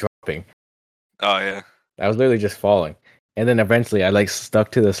literally just dropping. Oh yeah. I was literally just falling. And then eventually I like stuck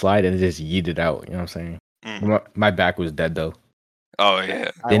to the slide and just yeeted out. You know what I'm saying? Mm. My back was dead though. Oh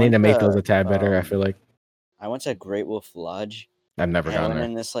yeah. They need to make those a went tad better, I feel like. I went to Great Wolf Lodge. I've never And I gone went there.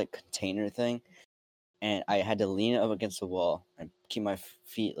 in this like container thing, and I had to lean up against the wall and keep my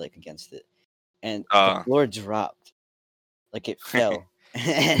feet like against it, and the floor dropped, like it fell,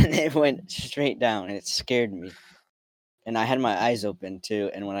 and it went straight down, and it scared me. And I had my eyes open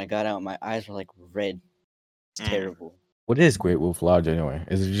too, and when I got out, my eyes were like red. It's Mm. terrible. What is Great Wolf Lodge anyway?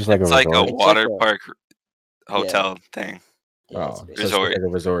 Is it just like It's a like resort? a It's water like a- park hotel thing. Yeah, Oh, it's so basically- it's just like a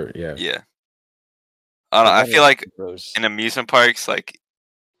resort, yeah. Yeah. I don't know. I That feel is like gross. in amusement parks, like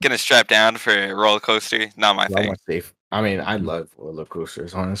getting strapped down for a roller coaster, not my Not thing. much safe. I mean, I love roller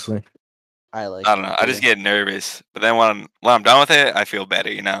coasters, honestly. I like. I don't know. I just get nervous, but then when I'm done with it, I feel better.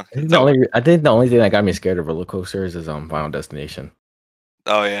 You know. I think the only thing that got me scared of roller coasters is Final Destination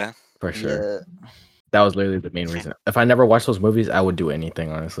Oh yeah. for sure. Yeah, That was literally the main reason. If I never watched those movies, I would do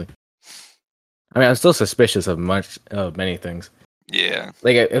anything, honestly. I mean, I'm still suspicious of many things. Yeah.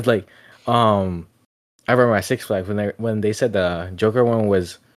 Like if I remember at Six Flags when they said the Joker one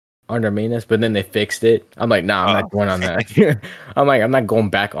was under maintenance, but then they fixed it. I'm like, nah, I'm not going on that. I'm like, I'm not going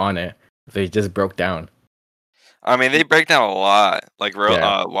back on it. They just broke down. I mean, they break down a lot, like water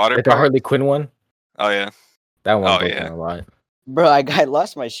Like the park. Harley Quinn one. Oh yeah, That one Oh, broke yeah. down a lot. Bro, I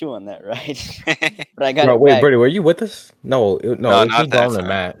lost my shoe on that ride, but I got Bro, it wait, back. Brady, were you with us? No, No, it was me, not that Dalton, and time,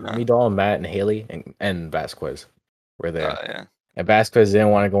 Matt. no. Me, Dalton, Matt, and Haley, and Vasquez were there. Yeah. And Vasquez didn't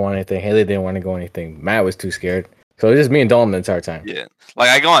want to go on anything. Haley didn't want to go on anything. Matt was too scared. So it was just me and Dalton the entire time. Yeah. Like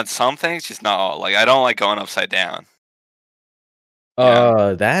I go on some things, just not all. Like I don't like going upside down.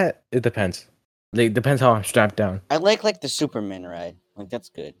 Yeah. That it depends. It depends how I'm strapped down. I like the Superman ride. Like that's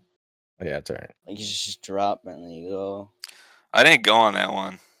good. Yeah, it's alright. Like you just drop and then you go. I didn't go on that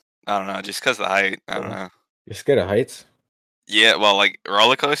one. I don't know, just because of the height. I don't know. You're scared of heights? Yeah, well, like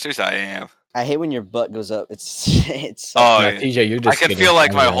roller coasters, I am. I hate when your butt goes up. It's Oh, Nah, yeah. TJ, you're I just. can kidding. feel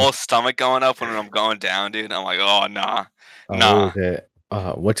like my Anyway. whole stomach going up when I'm going down, dude. I'm like, oh nah. What Nah. was it?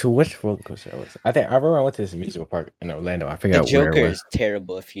 Which roller coaster was it? I remember I went to this amusement park in Orlando. I the forgot where Joker it was. is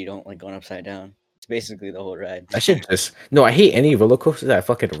terrible if you don't like going upside down. It's basically the whole ride. I should just no. I hate any roller coaster that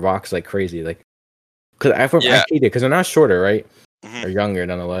fucking rocks like crazy. Like, cause I Yeah. hate it because when I was shorter, right, Mhm. or younger,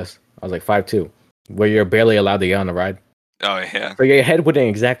 nonetheless, I was like 5'2", where you're barely allowed to get on the ride. Oh yeah. Like your head wouldn't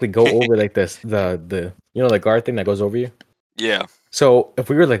exactly go over like this the the guard thing that goes over you. Yeah. So if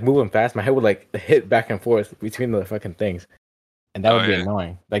we were like moving fast, my head would like hit back and forth between the fucking things, and that Oh, would be yeah.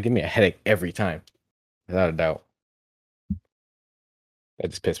 annoying. That give me a headache every time, without a doubt. That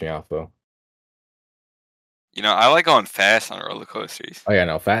just pissed me off though. You know, I like going fast on roller coasters. Oh yeah,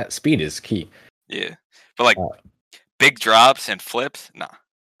 no, speed is key. Yeah. But like Oh. big drops and flips, nah.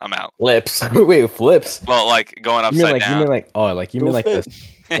 I'm out. Flips, wait, flips. Well, like going You mean upside like down. you mean like Go like fit. this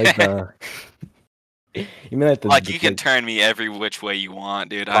like the. You mean like the Like you can turn me every which way you want,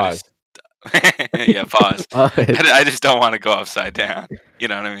 dude. Pause. Yeah, pause. Uh, I just don't want to go upside down. You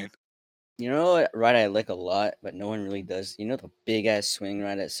know what I mean? You know what ride I like a lot, but no one really does. You know the big ass swing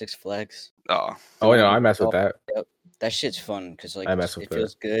ride at Six Flags. Oh, oh no, I mess with that. That shit's fun because like I mess with it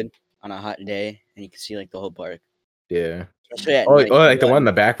feels good on a hot day and you can see like the whole park. Yeah. Especially at Oh, night. like You the go one in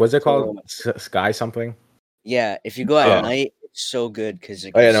at- the back. What's it called? Oh. Sky something. Yeah, if you go at Yeah. night, it's so good because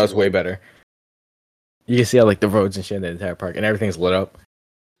Oh yeah, no, it's way better. You can see all like the roads and shit in the entire park, and everything's lit up.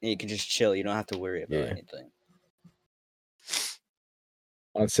 You can just chill. You don't have to worry about Yeah. anything.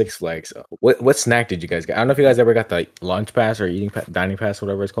 On Six Flags. What snack did you guys get? I don't know if you guys ever got the lunch pass or dining pass,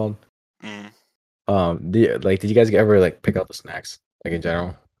 whatever it's called. mm. Did you guys ever like pick out the snacks like in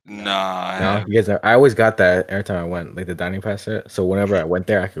general? Nah. No, you guys. I always got that every time I went, like the dining pass set. So whenever I went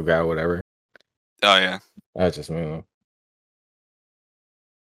there, I could grab whatever. Oh yeah. That was just me.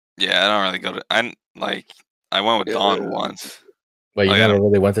 Yeah, I don't really go to. I went with Dawn once. But you Oh, yeah. never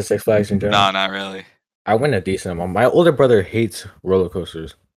really went to Six Flags in general. Nah, not really. I went a decent amount. My older brother hates roller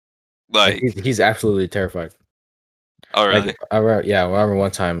coasters. Like, Like, he's absolutely terrified. oh really? Like, I remember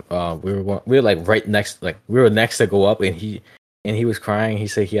one time we were like right next, like we were next to go up, and he was crying. He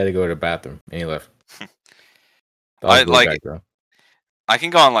said he had to go to the bathroom, and he left. That was I really like. bad, bro. I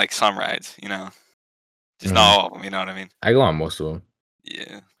can go on like some rides, you know, just Mhm. not all of them. You know what I mean? I go on most of them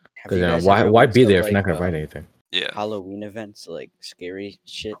Yeah. Have because you guys why ever why went be to, there if you're like, not gonna ride anything? Yeah. Halloween events, like scary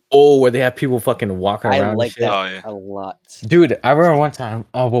shit? Oh, where they have people fucking walking I around. and like shit. that Oh yeah. a lot. Dude, I remember one time.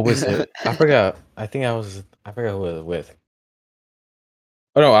 Oh, what was it? I forgot. I think I forgot who I was with.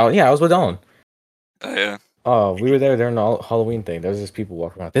 Oh no, I was with Ellen. Oh yeah. Oh, we were there during the Halloween thing. There was just people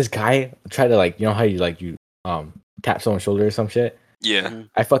walking around. This guy tried to like, you know how you tap someone's shoulder or some shit. Yeah.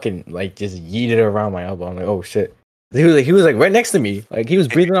 I fucking like just yeeted around my elbow. I'm like, oh shit. He was like right next to me. Like he was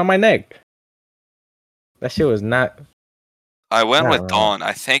breathing on my neck. That shit was not. I went Not with wrong. Dawn.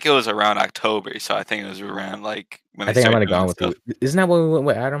 I think it was around October, so I think it was around like when I they think I might started have gone doing with stuff. you. Isn't that when we went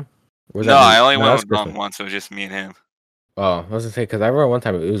with Adam? Or was No, that I me? only No, went that's with Dawn Kristen. once. It was just me and him. Oh, I was gonna say because I remember one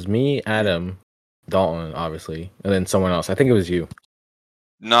time it was me, Adam, Dalton, obviously, and then someone else. I think it was you.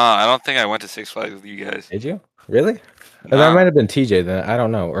 No, I don't think I went to Six Flags with you guys. Did you? Really? Nah. That might have been TJ then. I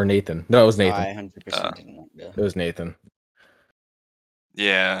don't know, or Nathan. No, it was Nathan. I 100% didn't want to. It was Nathan.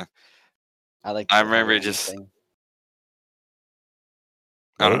 Yeah. I like. I the remember Halloween just- thing.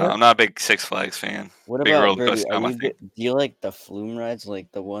 I don't What know. was I'm not a big Six Flags fan. What Big about roller Birdie? coaster, not my thing. Do you like the flume rides,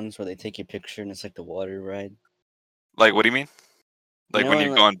 like the ones where they take your picture and it's like the water ride? Like, what do you mean? Like when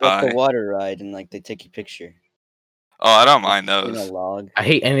you're going like by? the water ride and like they take your picture Oh, I don't mind in a those. log. I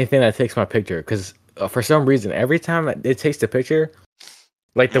hate anything that takes my picture because for some reason, every time it takes the picture,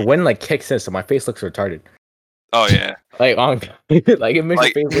 like the wind like kicks in, so my face looks retarded. Oh yeah. Like on, like it makes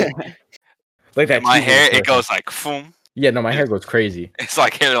Like- your face look, like that. My cheesy hair, person. it goes like, boom. Yeah, no, my hair goes crazy. It's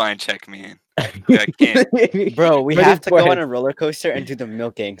like hairline check, man. I can't. Bro, we But have it's to go on fine. a roller coaster and do the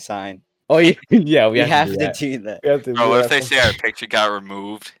milking sign. Oh yeah, yeah, We have to that. do that. We have to Bro, do what if that they say our picture got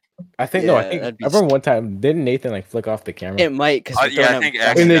removed? I think Yeah, no. I think I that'd be remember one time didn't Nathan like flick off the camera? It might because Yeah, I think And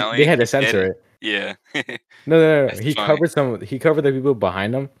accidentally they had to he did censor it. Yeah. No. That's He funny. He covered the people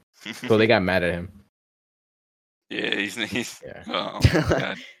behind him, so they got mad at him. Yeah, he's Yeah. oh my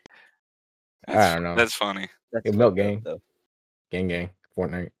god. I don't know. That's funny. That's Yeah, Milk fucked up, Gang. though. Gang,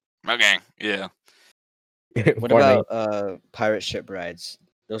 Fortnite. Okay, yeah. What Fortnite. about pirate ship rides?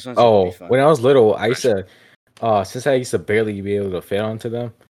 Those ones would be fun. When I was little, I used to since I used to barely be able to fit onto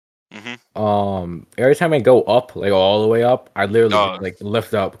them. Every time I go up, like all the way up, I literally like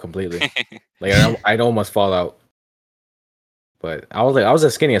lift up completely. Like I'd almost fall out. But I was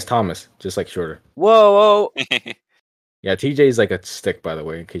as skinny as Thomas, just like shorter. Whoa! Yeah, TJ's like a stick, by the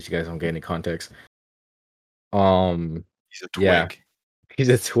way, in case you guys don't get any context. He's a twig. Yeah, he's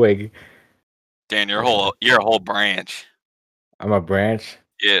a twig. Dan, you're a whole branch. I'm a branch.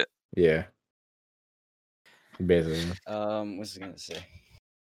 Yeah. Yeah. Basically. What's I gonna say?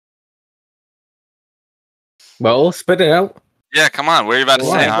 Well, spit it out. Yeah, come on. What are you about to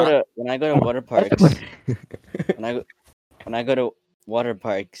say, huh? When I go to water parks, when I go to water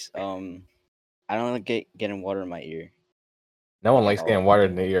parks, I don't like getting water in my ear. No one likes getting water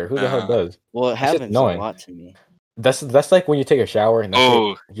in the ear. Who the hell does? Well, it happens a lot to me. That's like when you take a shower and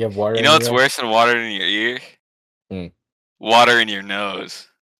you have water. You know what's worse than water in your ear? Water in your nose.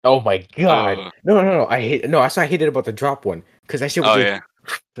 Oh my god! No! I hate that's why I hated about the drop one because that shit was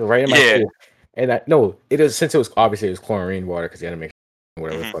right in my pool. And it was since it was chlorine water because you had to make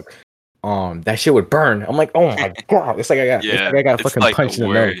whatever the fuck. That shit would burn. I'm like, oh my god! It's like I got fucking punched in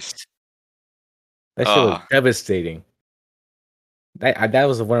the nose. That shit was devastating. That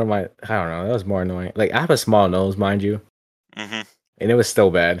was one of my I don't know. That was more annoying. Like I have a small nose, mind you, and it was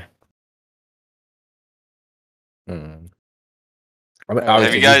still bad.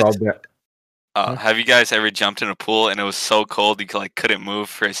 Have you guys ever jumped in a pool and it was so cold you couldn't move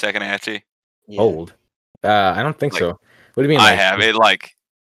for a second after? Cold? I don't think so. What do you mean? I have it.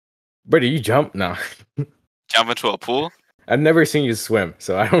 Bro, do you jump? No. Jump into a pool? I've never seen you swim,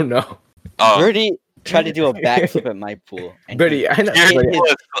 so I don't know. Birdie tried to do a backflip at my pool. Birdie, I know.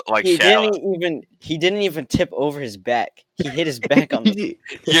 He didn't even tip over his back. He hit his back on the.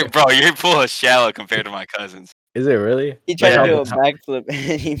 Your pool is shallow compared to my cousin's. Is it really? He tried to do a backflip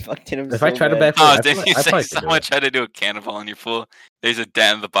and he fucked him. If I tried to backflip, didn't you say someone tried to do a cannonball in your pool? There's a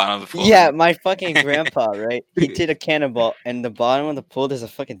dent in the bottom of the pool. Yeah, my fucking grandpa, right? He did a cannonball, and the bottom of the pool there's a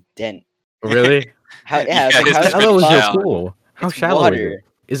fucking dent. Really? How was your pool? How shallow is it?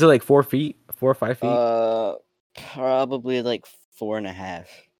 Is it like 4 feet, 4 or 5 feet? Probably like 4.5.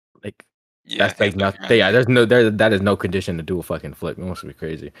 Like that's like nothing. Yeah, that is no condition to do a fucking flip. It must be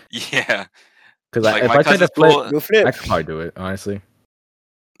crazy. Yeah. Because if I tried to flip, I could probably do it, honestly.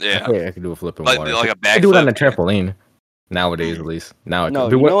 Yeah. I could do a flip in water. Like a backflip. I do it on a trampoline. Nowadays, at least. Now I no,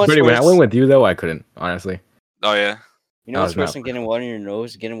 could. When I went with you, though, I couldn't, honestly. Oh, yeah? You know what's worse than getting water in your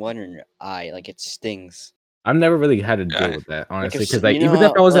nose? Getting water in your eye. Like, it stings. I've never really had to deal with that, honestly. Because, even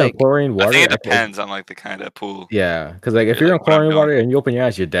if I was in chlorine water... I think it depends on, the kind of pool. Yeah. Because, if you're in chlorine water and you open your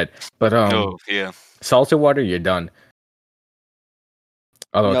eyes, you're dead. But, yeah. Salted water, you're done.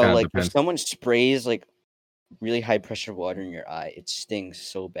 Although, if someone sprays, really high pressure water in your eye, it stings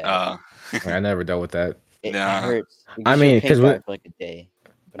so bad. I never dealt with that. It hurts. I mean, because for like a day.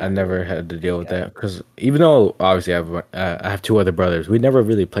 I never had to deal with that because even though obviously I have 2 other brothers, we never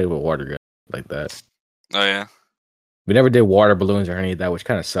really played with water guns like that. Oh yeah. We never did water balloons or any of that, which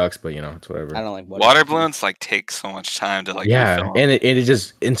kind of sucks, but it's whatever. I don't like water balloons. Take so much time to refill. And it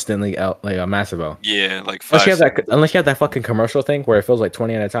just instantly out a massive out. Yeah, unless you have that fucking commercial thing where it fills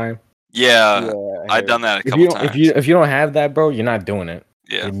 20 at a time. Yeah, I've done that a couple times. If you don't have that, bro, you're not doing it.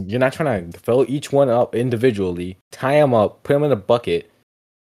 Yeah, you're not trying to fill each one up individually, tie them up, put them in a bucket.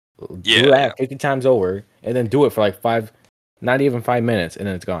 Do that 50 times over, and then do it for not even 5 minutes, and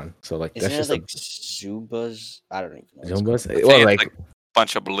then it's gone. So that's just Zubas. I don't even know. Zumbas? Well, a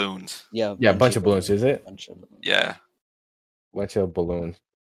bunch of balloons. Yeah, a bunch of balloons. Is it? Yeah, bunch of balloons.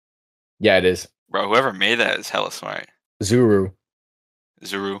 Yeah, it is. Bro, whoever made that is hella smart. Zuru.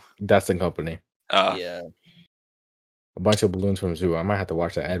 That's the company. Yeah. A bunch of balloons from Zoo. I might have to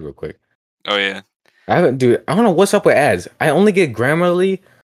watch that ad real quick. Oh yeah. I don't know what's up with ads. I only get Grammarly,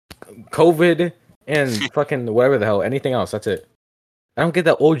 COVID, and fucking whatever the hell. Anything else? That's it. I don't get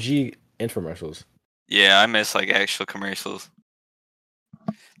the OG infomercials. Yeah, I miss actual commercials.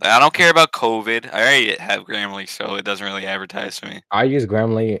 I don't care about COVID. I already have Grammarly, so it doesn't really advertise to me. I use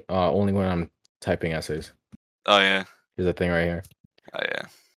Grammarly only when I'm typing essays. Oh yeah. Here's the thing right here. Oh yeah.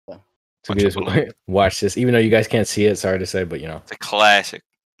 So we just watch this, even though you guys can't see it. Sorry to say, but it's a classic.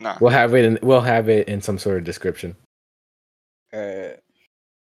 No, we'll have it in some sort of description.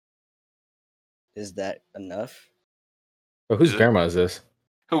 Is that enough? But whose Is it- grandma is this?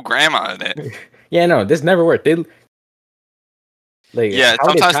 Who grandma in it? Yeah, no, this never worked. They like Yeah, how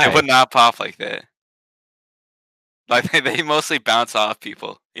would sometimes they tie? would not pop like that. Like they mostly bounce off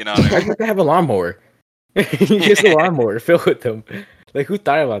people. You know what I Why mean? do you have to have a lawnmower? You get the lawnmower, fill with them. Like who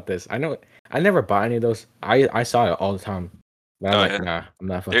thought about this? I know I never bought any of those. I saw it all the time. But I'm Oh, like, yeah. nah, I'm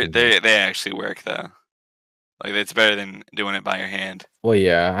not fucking. They actually work though. Like it's better than doing it by your hand. Well,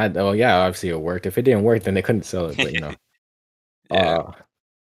 yeah, obviously it worked. If it didn't work, then they couldn't sell it. But Yeah.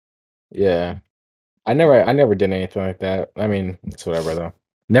 Yeah. I never did anything like that. I mean, it's whatever though.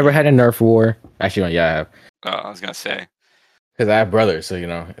 Never had a Nerf war. Actually, yeah, I have. Oh, I was gonna say. Because I have brothers, so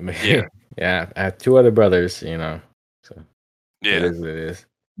I mean, Yeah. yeah, I have 2 other brothers, so it Yeah. is what it is.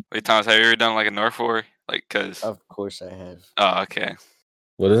 Wait, Thomas, have you ever done like a Nerf war? Like, cause. Of course I have. Oh, okay.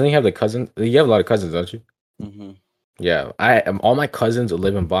 Well, doesn't he have the cousins? You have a lot of cousins, don't you? Mm-hmm. Yeah, all my cousins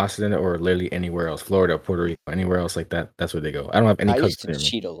live in Boston or literally anywhere else, Florida, Puerto Rico, anywhere else like that. That's where they go. I don't have any I cousins used to near me.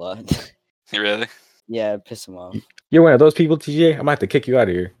 cheat a lot. Really? Yeah, piss them off. You're one of those people, TJ. I might have to kick you out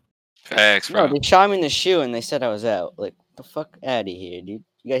of here. Facts, No, bro. they shot me in the shoe and they said I was out. Like, the fuck out of here, dude.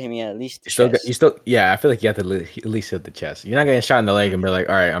 You gotta hit me at least the chest. Yeah. I feel like you have to at least hit the chest. You're not getting shot in the leg and be like,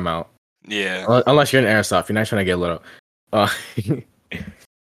 all right, I'm out. Yeah. Unless you're in airsoft, you're not trying to get little.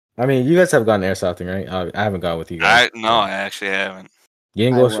 I mean, you guys have gone airsofting, right? I haven't gone with you guys. I actually haven't. You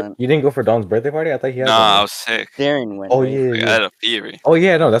didn't go. You didn't go for Dawn's birthday party. I thought he had. No, one. I was sick. Darren went. Oh right? yeah, Like, I had a fever. Oh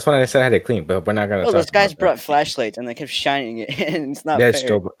yeah, no, that's when I said I had it clean, but we're not gonna. Oh, talk those guys about brought that. flashlights and they kept shining it, and it's not That's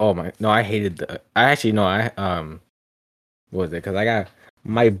fair. dope. Oh my, no, I hated the. I actually no, what was it? Because I got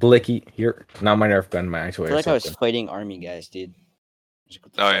my blicky here, not my Nerf gun, my actual. I feel like I was airsoft gun. fighting army guys, dude. Just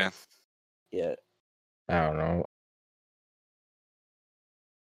what the Oh fuck? yeah. Yeah. I don't know.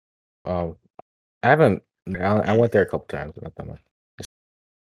 I haven't. I went there a couple times, but not that much.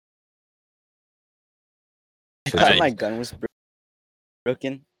 I Nice. thought my gun was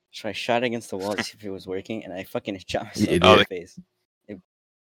broken, so I shot against the wall to see if it was working, and I fucking shot myself in did. the face.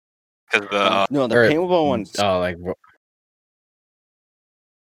 Because the No, the or- paintball one's Oh, like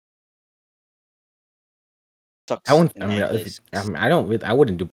sucks. I wouldn't. in I mean, that place. I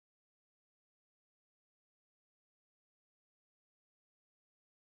wouldn't do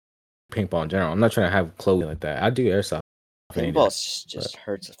paintball in general. I'm not trying to have clothing like that. I do airsoft. if I need it. Paintball just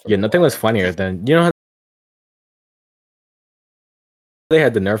hurts. For Yeah, a nothing while. was funnier than how they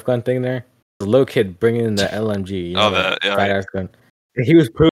had the Nerf gun thing there. The little kid bringing in the LMG. You know, the fat ass gun. He was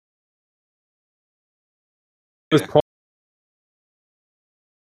proving. He was Yeah. pulling up.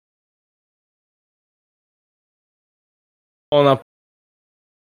 Oh, no.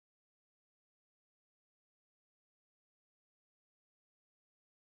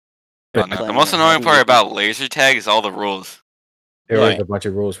 The Playing most a annoying heavy part duty- about laser tag is all the rules. There was Yeah. a bunch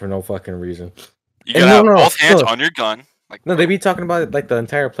of rules for no fucking reason. You And gotta have no, both hands no. on your gun. Like No, they be talking about it like the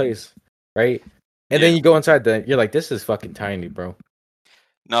entire place, right? And then Yeah. you go inside, you're like, this is fucking tiny, bro.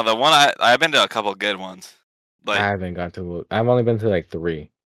 No, the one I've been to a couple good ones. I Like haven't gone to. I've only been to like 3.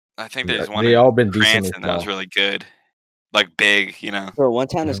 I think there's one They in all been decently Cranston that was small. really good. Like big, you know. Bro, one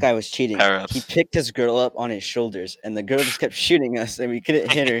time this Mhm. guy was cheating. Power-ups. He picked his girl up on his shoulders, and the girl just kept shooting us, and we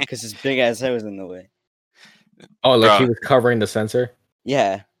couldn't hit her because his big ass head was in the way. Oh, like he Bruh. was covering the sensor.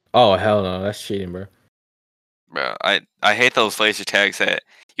 Yeah. Oh hell no, that's cheating, bro. Bro, I hate those laser tags that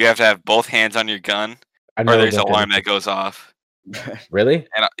you have to have both hands on your gun I've or never there's been an to alarm this- that goes off. Really?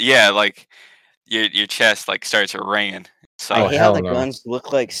 And yeah, like your chest like starts ringing. So I Oh, hate how hell the no. guns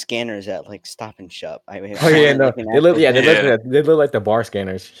look like scanners at like Stop and Shop. Oh yeah, no. They look, Yeah. they look like the bar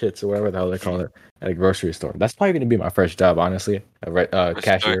scanners, shits or whatever the hell they call it at a grocery store. That's probably gonna be my first job, honestly. sure.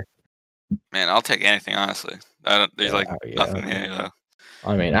 Cashier. man, I'll take anything honestly. There's Yeah, like yeah. nothing here though.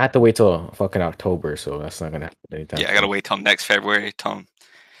 I mean, I have to wait till fucking October, so that's not gonna happen anytime. Yeah, I gotta wait till next February.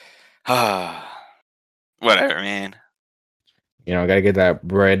 Whatever, man. You know, I gotta get that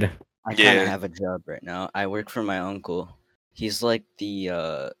bread. I kind Yeah. of have a job right now. I work for my uncle. He's like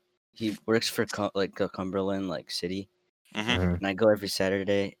the he works for like a Cumberland like city, Hmm. Mhm. and I go every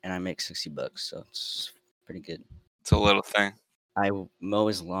Saturday, and I make $60, so it's pretty good. It's a little thing. I mow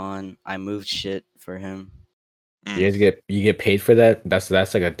his lawn. I moved shit for him. You get paid for that. That's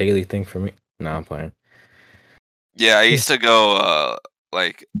like a daily thing for me. No, I'm playing. Yeah, I used to go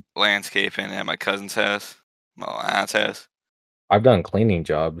like landscaping at my cousin's house, my aunt's house. I've done cleaning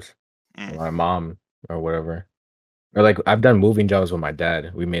jobs Mm. with my mom or whatever. Or like I've done moving jobs with my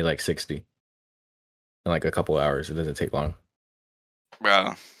dad. We made like 60 in like a couple hours. It doesn't take long.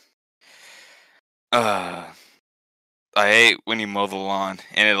 Bro. I hate when you mow the lawn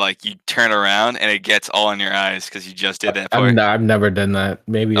and it like you turn around and it gets all in your eyes because you just did that part. I've never done that.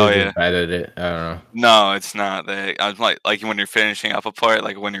 Maybe Oh you're yeah. just bad at it. I don't know. No, it's not that. I was like when you're finishing up a part,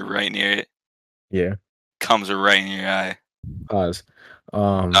 like when you're right near it, Yeah. comes right in your eye. Pause.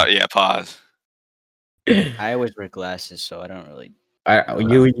 Oh yeah, pause. I always wear glasses, so I don't really.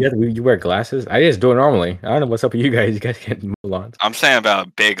 You wear glasses? I just do it normally. I don't know what's up with you guys. You guys get mow lawns. I'm saying about a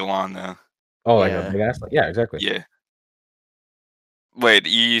big lawn though. Oh, like a Yeah. big ass? Yeah, exactly. Yeah. Wait,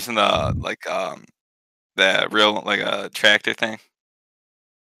 you using the like the real like a tractor thing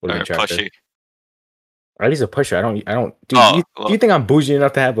What or do you a tractor? pushy? At least a pusher. I don't. Dude, Oh, do you think I'm bougie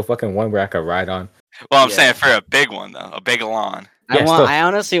enough to have a fucking one where I could ride on? Well, I'm Yeah. saying for a big one though, a big lawn. Yeah, still, I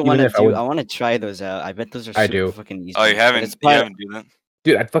honestly even want to if I would- I want to try those out. I bet those are I super do. fucking easy. Oh, you but haven't it's you probably- haven't do that?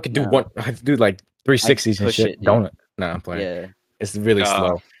 Dude, I'd fucking do No. one. I'd do like 360s and push shit. it, dude. Don't. Nah, I'm playing. Yeah. It's really Uh,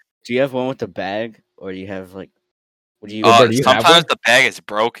 slow. Do you have one with the bag, or do you have like? What do you? Bro, do you have sometimes one? the bag is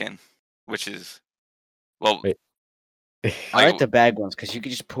broken, which is well. Wait. I like the bag ones because you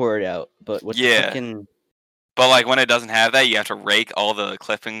could just pour it out. But with the Yeah. fucking But like when it doesn't have that, you have to rake all the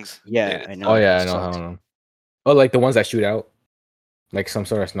clippings. yeah, I know. Oh yeah, it I know. I sucks. don't know. Oh, like the ones that shoot out, like some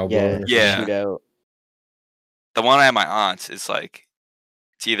sort of snowblower. or Yeah. something? Shoot out. The one at my aunt's is like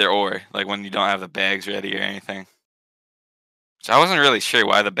it's either or. Like when you don't have the bags ready or anything. So I wasn't really sure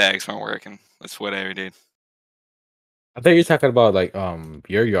why the bags weren't working. That's whatever, dude. I thought you were talking about like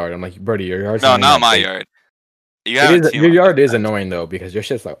your yard. I'm like, buddy, your yard's No, even not that my big. yard. You haven't seen Your one. yard is annoying though because your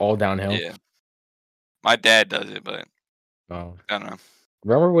shit's like all downhill. Yeah. My dad does it, but Oh. I don't know.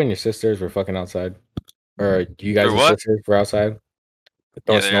 Remember when your sisters were fucking outside, or you guys' Or what? sisters were outside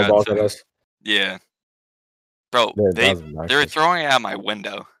throwing they're snowballs at outside. us? Yeah. Bro, That they was were obnoxious. throwing it out my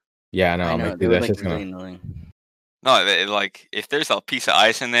window. Yeah, I know. I I'm know. like, They dude, were that's like just really gonna. annoying. No, like if there's a piece of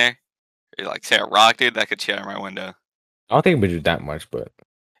ice in there, or like say a rock, dude, that could shatter my window. I don't think we do that much, but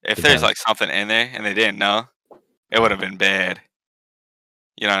If to be there's honest. like something in there and they didn't know, it would have been bad.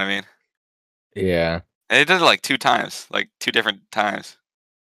 You know what I mean? Yeah, And they did it like 2 times, like 2 different times.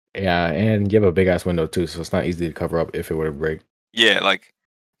 yeah, and you have a big ass window too, so it's not easy to cover up if it were to break. Yeah, like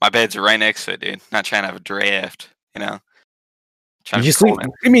my bed's right next to it, dude. Not trying to have a draft, you know. Trying You to be sleep. cold in.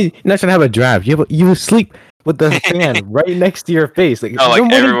 What do you mean? You're not trying to have a drive. You sleep with the fan right next to your face, like No, like no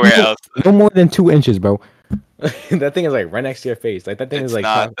more everywhere than else. no more than 2 inches, bro. That thing is like right next to your face. Like that thing It's is like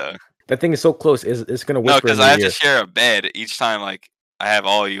not though. that thing is so close. It's gonna No, whisper because in I your have ear. to share a bed each time. Like I have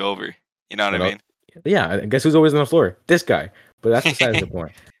all you over. You know what I mean? Yeah, I guess who's always on the floor? This guy. But that's besides the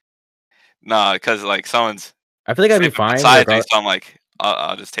point. No, because like someone's I feel like I'd be sleeping fine. beside me, regardless- so I'm like,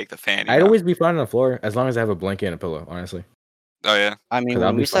 I'll just take the fan. You I'd know? always be fine on the floor as long as I have a blanket and a pillow. Honestly. Oh yeah. I mean, 'Cause I'll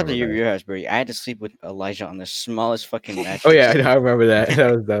when be we slept fine at with that. your house, bro, I had to sleep with Elijah on the smallest fucking mattress. Oh yeah, I remember that.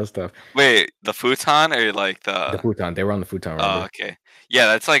 That was tough. Wait, the futon or like The futon. They were on the futon. Oh, Remember? okay. Yeah,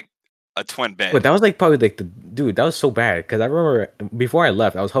 that's like a twin bed. But that was like probably like the dude. That was so bad because I remember before I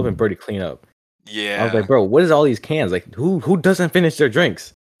left, I was helping Birdie clean up. Yeah, I was like, bro, what is all these cans? Like, who doesn't finish their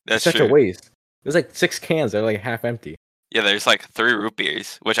drinks? that's It's such true. a waste. There's like 6 cans. They're like half empty. Yeah, there's like 3 root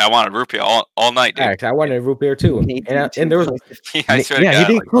beers, which I wanted root beer all night, dude. Actually, I wanted a root beer too. Nate didn't And there was I swear to yeah, he God,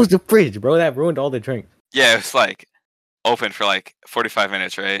 didn't like, close the fridge, bro. That ruined all the drinks. yeah, it was like open for like 45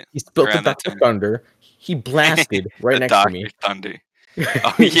 minutes, right? He spilled the Around that Dr. time. Thunder. He blasted right The next Dr. to me. Thunder.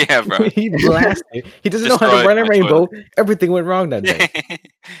 Oh yeah, bro. He blasted. He doesn't know how to Destroyed run a my rainbow. Everything went wrong that day.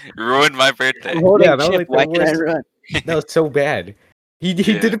 Ruined my birthday. Holding Yeah, that was chip, like the why can I worst. run? That was so bad. He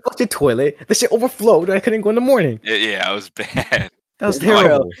Yeah. didn't flush the toilet. The shit overflowed. I couldn't go in the morning. Yeah, I was bad. That was Bro,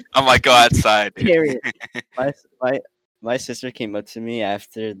 terrible. I'm like, go outside, dude. Period. My sister came up to me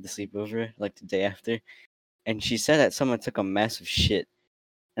after the sleepover, like the day after, and she said that someone took a massive shit,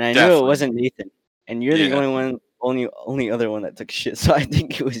 and I knew Definitely. it wasn't Nathan. And you're the Yeah. only other one that took shit, so I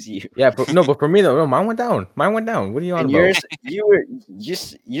think it was you. Yeah, but no, but for me though, no, mine went down. Mine went down. What are you on And about?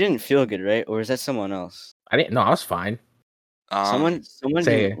 yours, you didn't feel good, right? Or is that someone else? I didn't. No, I was fine. Someone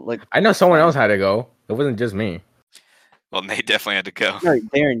say- didn't, like. I know someone else had to go. It wasn't just me. Well, Nate definitely had to go. No,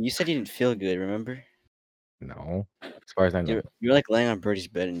 Darren, you said you didn't feel good. Remember? No, as far as I know. You were like laying on Birdie's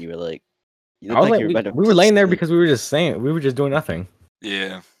bed, and you were like, you I looked was like like, you were about to. we were laying there sleep. because we were just saying we were just doing nothing.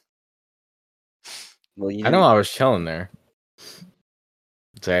 Yeah. Well, you I know didn't- I was chilling there.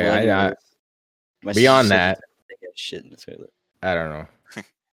 Say well, I anyways, my sister beyond said that, you take a shit in the toilet. I don't know.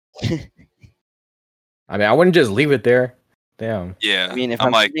 I mean, I wouldn't just leave it there. Damn. Yeah. I mean, if I'm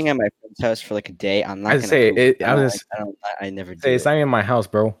I'm like, sitting at my friend's house for like a day, I'm not I'd gonna. say poop. it- I I don't was- like- I don't. I never do. Say it's it. not even my house,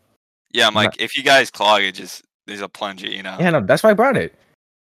 bro. yeah, I'm not- like, if you guys clog it, just there's a plunger, you know. Yeah, no, that's why I brought it.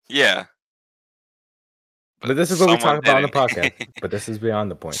 Yeah. But this is what we talk about on the podcast. But this is beyond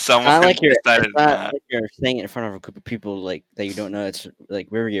the point. Someone it's not like you're saying it in front of a group of people like that you don't know. It's like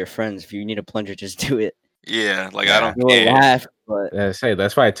we're your friends. If you need a plunger, just do it. Yeah, like I don't care. Laugh, but that's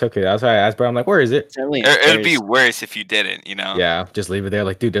why I took it. That's why I asked, bro. I'm like, where is it? It would be worse if you didn't, you know? Yeah, just leave it there.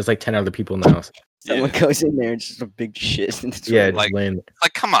 Like, dude, there's like 10 other people in the house. Someone goes in there and just a big shit. In the yeah, like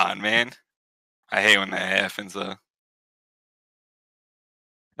come on, man. I hate when that happens though.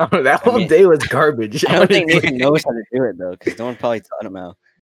 Oh, that whole day was garbage. I don't think Nathan knows how to do it though, because no one probably taught him how.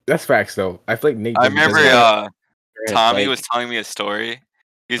 That's facts though. I feel like Nate. I remember Tommy was telling me a story.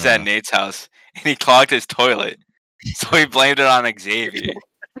 He was at Nate's house and he clogged his toilet, so he blamed it on Xavier.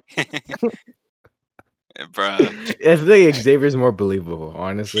 Bro, I think Xavier's more believable,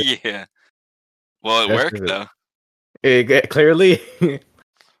 honestly. Yeah. Well, it worked though. Clearly.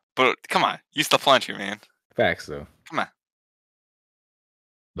 But come on, use the plunger, man. Facts though. Come on.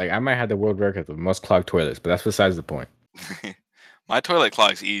 Like I might have the world record for most clogged toilets, but that's besides the point. My toilet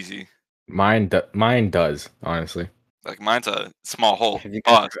clogs easy. Mine does, honestly. Like mine's a small hole. Have you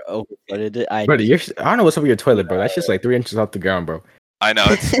overflooded it? I don't know what's up with your toilet, bro. That's just like 3 inches off the ground, bro. I know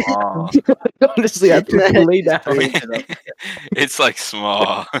it's small. Honestly, I have to lay down. It's like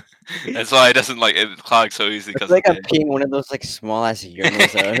small. That's why it doesn't like it clogs so easy. It's like I'm peeing one of those like small ass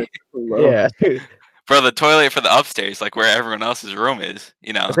urinals. Yeah. Bro, the toilet for the upstairs, like where everyone else's room is,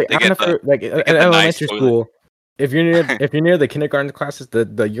 you know. Like, in elementary school, if you're near the kindergarten classes, the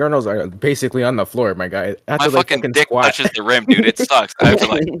urinals are basically on the floor, my guy. My fucking dick touches the rim, dude. It sucks. I have to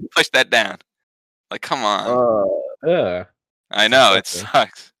like push that down. Like, come on. Yeah. I know it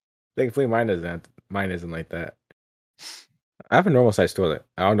sucks. Thankfully, mine isn't like that. I have a normal sized toilet.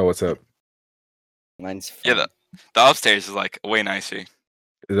 I don't know what's up. Mine's fun. Yeah. The upstairs is like way nicer.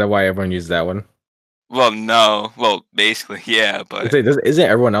 Is that why everyone uses that one? Well, no. Well, basically, yeah, but isn't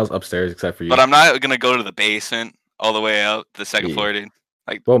everyone else upstairs except for you? But I'm not gonna go to the basement all the way out the second floor, dude.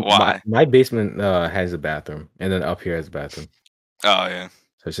 Like, why? My basement has a bathroom, and then up here has a bathroom. Oh yeah.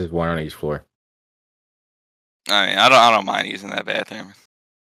 So it's just one on each floor. I mean, I don't mind using that bathroom.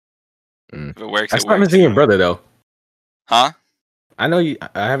 If it works. I haven't seen your brother though. Huh? I know you.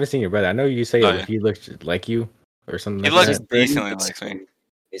 I haven't seen your brother. I know you say he looks like you or something. He looks decently like me.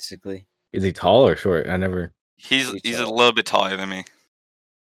 Basically. Is he tall or short? I never. He's a little bit taller than me.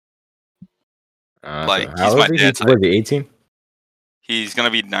 Like he's my dad's. Was he 18? He's gonna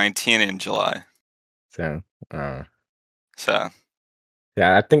be 19 in July. So.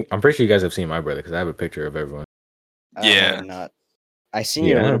 Yeah, I'm pretty sure you guys have seen my brother because I have a picture of everyone. Yeah. Not. I seen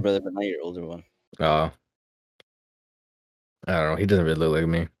your older brother, but not your older one. Oh. I don't know. He doesn't really look like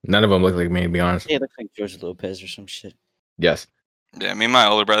me. None of them look like me, to be honest. Yeah, he looks like George Lopez or some shit. Yes. Yeah, me and my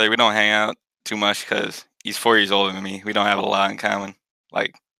older brother, we don't hang out too much because he's 4 years older than me. We don't have a lot in common.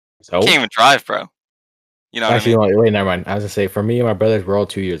 Like, I can't even drive, bro. You know Actually, what I mean? Wait, never mind. I was going to say, for me and my brothers, we're all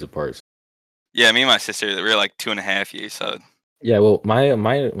 2 years apart. Yeah, me and my sister, we're like 2.5 years, so... Yeah, well,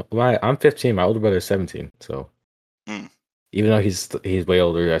 I'm 15. My older brother's 17, so... Even though he's way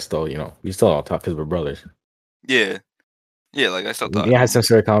older, I still, we still all talk because we're brothers. Yeah. Yeah, like, I still talk. We had some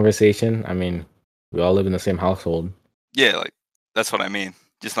sort of conversation. I mean, we all live in the same household. Yeah, like, that's what I mean.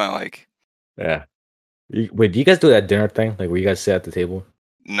 Just not like... Yeah. Wait, do you guys do that dinner thing? Like, where you guys sit at the table?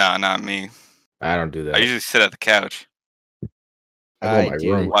 Nah, not me. I don't do that. I usually sit at the couch. I go in my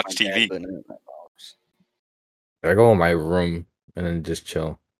room. Watch TV. I go in my room and then just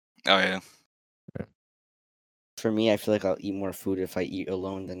chill. Oh, yeah. For me, I feel like I'll eat more food if I eat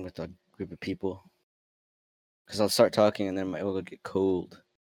alone than with a group of people. Because I'll start talking and then my will get cold.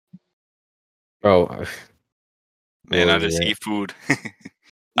 Oh. Man, I just eat food.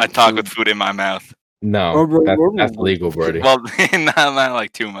 I talk with food in my mouth. No, that's legal, Brody. Well, not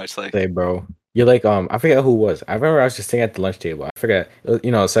like too much. Like, hey, bro, you're like I forget who it was. I remember I was just sitting at the lunch table. I forget,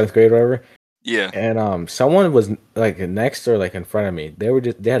 7th grade or whatever. Yeah. And someone was like next or like in front of me.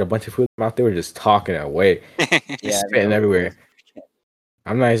 They had a bunch of food in their mouth. They were just talking away, spitting everywhere.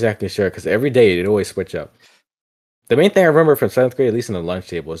 I'm not exactly sure because every day it'd always switch up. The main thing I remember from 7th grade, at least in the lunch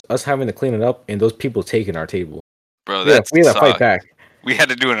table, was us having to clean it up and those people taking our table. Bro, we had to fight back. We had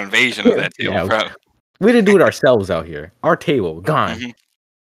to do an invasion of that table, bro. We didn't do it ourselves out here. Our table gone.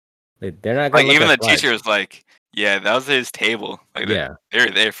 Mm-hmm. They're not gonna like even the teacher was like, "Yeah, that was his table." Like, they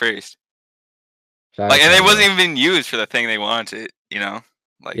were there first. Like, and it wasn't even used for the thing they wanted.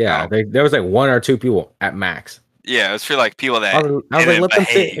 Like, there was like 1 or 2 people at max. Yeah, it was for like people that I was like, let them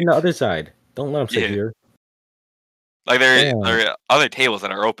sit in the other side. Don't let them sit here. Like there are other tables that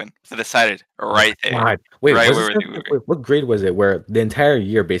are open to the side right there. God. Wait, what grade was it? Where the entire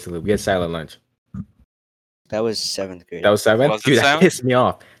year basically we had silent lunch. That was 7th grade. That was 7th? Dude, that pissed me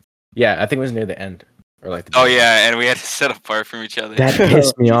off. Yeah, I think it was near the end. or like. Oh yeah, and we had to sit apart from each other. That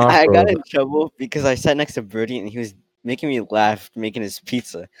pissed me off. I bro. got in trouble because I sat next to Birdie and he was making me laugh making his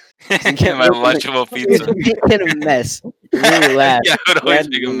pizza. My lunchable He was pizza. making a mess. It made me laugh. Yeah, I would I always had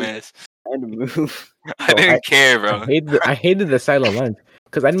to make a move. mess. I had to move. I didn't care, bro. I hated the silent lunch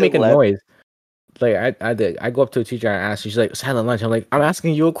because I didn't make a Still laugh. noise. Like I did. I go up to a teacher and I ask. She's like, silent lunch. I'm like, I'm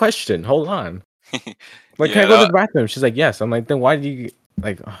asking you a question. Hold on. Like, can I go to the bathroom? She's like, yes. I'm like, then why do you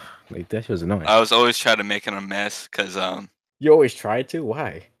like? Like that shit was annoying. I was always trying to make it a mess because You always try to.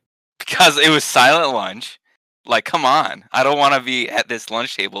 Why? because it was silent lunch. Like, come on, I don't want to be at this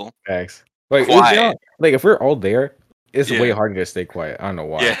lunch table. Facts. Like, Quiet. like if we're all there, it's way Yeah. harder to stay quiet. I don't know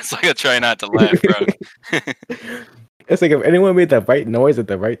why. Yeah, it's like I try not to laugh, bro. It's like if anyone made the right noise at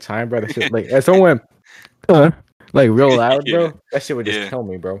the right time, bro. That shit, like if someone went, like real loud, bro, Yeah. that shit would just Yeah. kill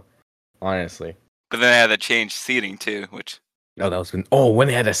me, bro. Honestly. But then I had to change seating too, which No, that was when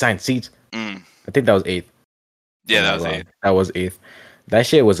they had assigned seats. mm, I think that was 8th. yeah, that was it. That was 8th. That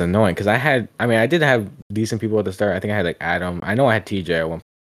shit was annoying because I did have decent people at the start. I think I had like Adam. I know I had TJ at one.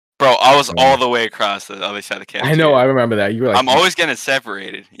 Bro, I was all the way across the other side of the cafeteria. I know, I remember that. You were like, I'm always getting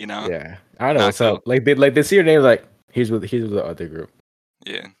separated, you know. yeah. I don't know Not what's up. Like they see your name like he's with the other group.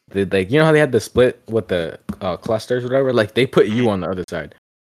 Yeah. They, like, you know how they had the split with the clusters or whatever. Like they put you on the other side.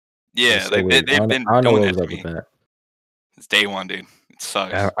 Yeah, It's so like weird. they've been I don't know doing what that was to up me. with that. It's day one, dude. It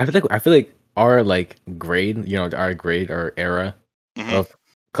sucks. I feel like our like grade, you know, our grade or era Mhm.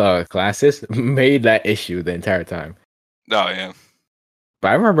 of classes made that issue the entire time. Oh yeah. But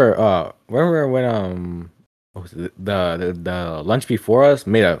I remember when what was it? The lunch before us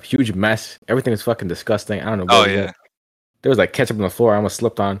made a huge mess. Everything was fucking disgusting. I don't know. Oh what it yeah. was. There was like ketchup on the floor. I almost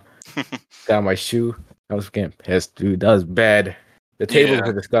slipped on. Got on my shoe. I was getting pissed, dude. That was bad. The tables Yeah.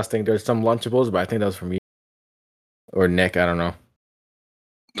 were disgusting. There's some Lunchables, but I think that was for me or Nick. I don't know.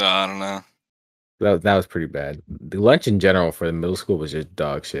 No, I don't know. That was pretty bad. The lunch in general for the middle school was just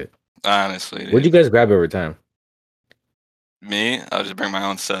dog shit. Honestly, dude. What'd you guys grab every time? Me? I'll just bring my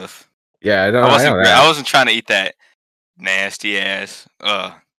own stuff. Yeah, I know I that. wasn't trying to eat that nasty ass.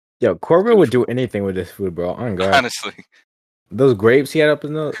 Yo, Corbin would do anything with this food, bro. Oh, God. Honestly, Those grapes he had up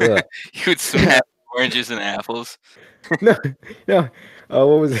in those. you would smash oranges and apples. No. What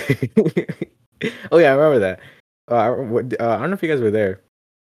was it? Oh yeah, I remember that. I don't know if you guys were there.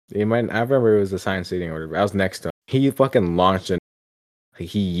 You might. I remember it was the science seating or whatever. I was next to him. He fucking launched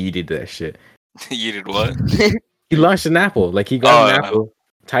he yeeted that shit. You did what? He launched an apple. Like he got an Oh, apple,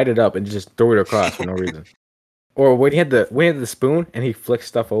 tied it up, and just threw it across for no reason. Or when he had the spoon and he flicked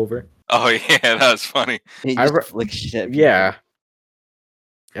stuff over. Oh yeah, that was funny. He I just re- flick shit. Yeah.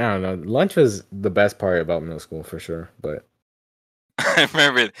 I don't know. Lunch was the best part about middle school for sure. But I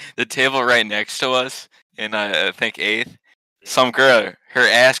remember the table right next to us in I think 8th. Some girl, her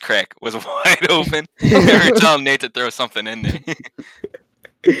ass crack was wide open. We were telling Nate to throw something in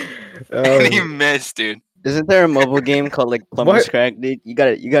there, and he missed, dude. Isn't there a mobile game called like Plumber's What? Crack, dude? You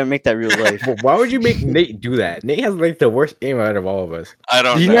gotta make that real life. But why would you make Nate do that? Nate has like the worst aim out of all of us. I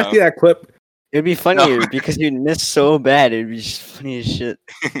don't Did you know. not see that clip? It'd be funnier because you'd miss so bad. It'd be just funny as shit.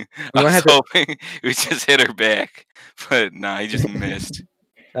 I I was had to- hoping we just hit her back, but nah, he just missed.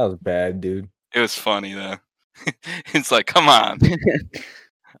 That was bad, dude. It was funny though. It's like, come on.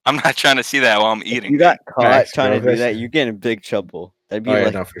 I'm not trying to see that while I'm If eating. you got caught Facts, trying bro. to do that, you get in big trouble. That'd be Oh yeah,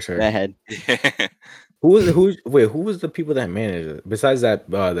 like no, for sure. bad. Yeah. Who was the people that managed it besides that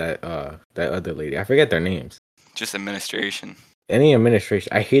other lady? I forget their names. Just administration. Any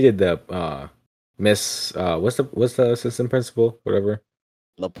administration. I hated the Miss what's the assistant principal? Whatever.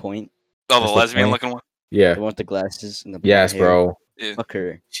 La Pointe, Oh, the That's the lesbian point. looking one? Yeah. the one with the glasses and the blonde Yes, hair. bro. Yeah. Fuck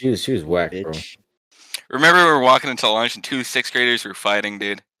her, She was whack, bro. bitch. Remember we were walking into lunch and 2 6th graders were fighting,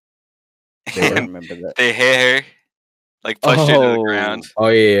 dude. I don't And remember that. they hit her, like pushed her to the Oh. ground. Oh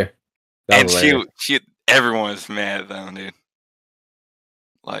yeah. That And was hilarious. everyone was mad at them, dude.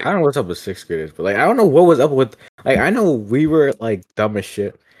 Like, I don't know what's up with 6th graders, but like I don't know what was up with like I know we were like dumb as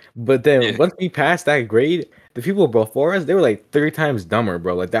shit, but then Yeah. once we passed that grade, the people before us they were like 3 times dumber,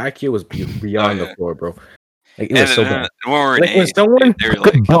 bro. Like the IQ was beyond yeah. the floor, bro. Like it and was so then bad. when we were in Like when 8th, someone they were took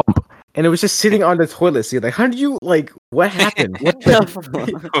a like, bump and it was just sitting on the toilet seat. Like how did you like what happened? What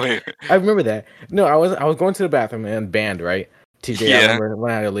the wait, I remember that. No, I was going to the bathroom and band, right? TJ, I Yeah. remember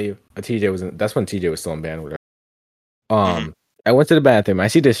when I had to leave. TJ was that's when TJ was still in band with her. Mhm. I went to the bathroom. I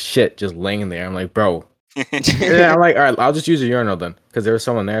see this shit just laying there. I'm like, bro. And I'm like, all right, I'll just use a urinal then, because there was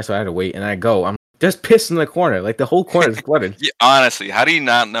someone there, so I had to wait. And I go, I'm just pissed in the corner, like the whole corner is flooded. Yeah, honestly, how do you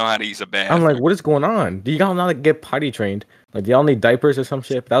not know how to use a bathroom? I'm like, what is going on? Do y'all not get potty trained? Like, do y'all need diapers or some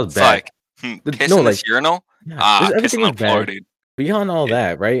shit? That was it's bad. like, piss no, in like this urinal? yeah, Ah, everything pissing was on the floor, bad. dude. Beyond all Yeah.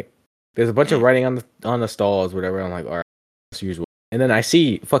 that, right? There's a bunch of writing on the stalls, whatever. I'm like, all right, as usual. And then I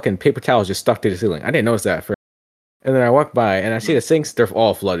see fucking paper towels just stuck to the ceiling. I didn't notice that first. And then I walk by and I see the sinks. They're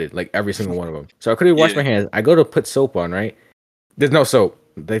all flooded, like every single one of them. So I couldn't wash my hands. I go to put soap on, right? There's no soap.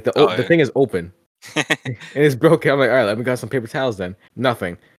 Like the thing is open and it's broken. I'm like, all right, let me grab some paper towels then.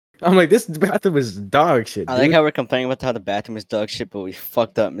 Nothing. I'm like, this bathroom is dog shit. I like how we're complaining about how the bathroom is dog shit, but we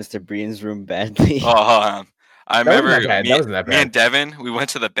fucked up Mr. Brian's room badly. Oh, I remember me and Devin, we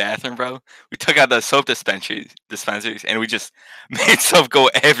went to the bathroom, bro. We took out the soap dispensaries, and we just made soap go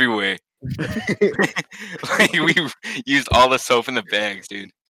everywhere. Like we used all the soap in the bags, dude.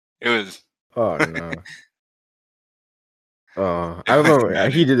 It was. Oh no. Oh, I remember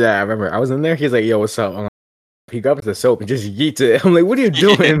he did that. I remember I was in there. He's like, "Yo, what's up?" I'm like, he grabbed the soap and just yeets it. I'm like, "What are you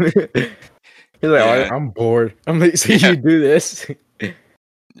doing?" He's like, "I'm bored." I'm like, "So you do this?"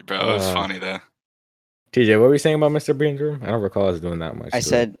 Bro, it was funny though. TJ, what were you saying about Mr. Bean's room? I don't recall us doing that much. I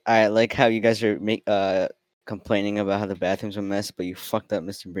said I like how you guys are complaining about how the bathroom's a mess, but you fucked up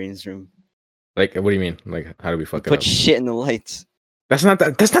Mr. Bean's room. Like, what do you mean? Like, how do we fuck it up? Put shit in the lights. That's not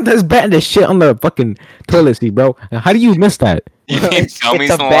as bad as shit on the fucking toilet seat, bro. How do you miss that? It's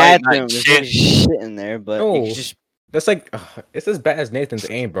a bathroom. There's shit in there, but no, just that's like it's as bad as Nathan's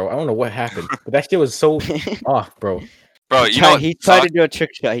aim, bro. I don't know what happened, but that shit was so off, bro. Bro, he tried to do a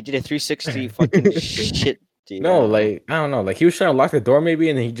trick shot. He did a 360 fucking shit. Dude, no, like I don't know, like he was trying to lock the door maybe,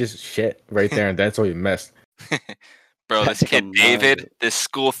 and then he just shit right there, and that's why he messed. Bro, this kid David, this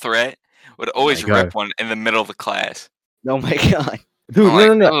school threat, would always rip one in the middle of the class. Oh my god.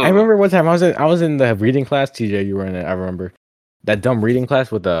 Dude, no. I remember one time I was in the reading class. TJ, you were in it. I remember that dumb reading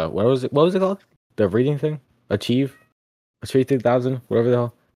class with the what was it called? The reading thing? Achieve 3000, whatever the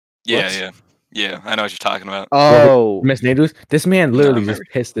hell. Yeah. I know what you're talking about. Oh, Miss Nadus. This man literally just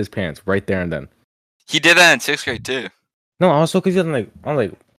pissed his pants right there and then. He did that in 6th grade too. No, I was so confused. I'm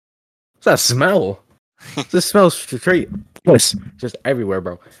like, what's that smell? This smells straight piss just everywhere,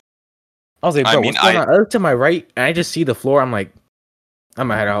 bro. I was like, bro, what's going on? I look to my right and I just see the floor. I'm like, I'm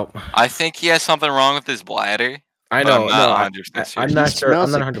gonna head out. I think he has something wrong with his bladder. I know. I'm not sure. I'm not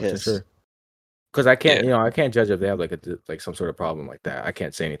 100% sure. Because I can't, I can't judge if they have like some sort of problem like that. I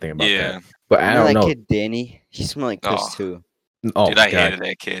can't say anything about that. But I don't know. Kid Danny, he smelled like piss too. Oh, dude, I hated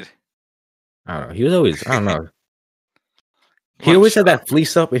that kid. I don't know. He was always, I don't know. He always had that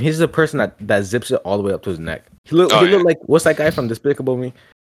fleece up, and he's the person that zips it all the way up to his neck. He looked like what's that guy from Despicable Me?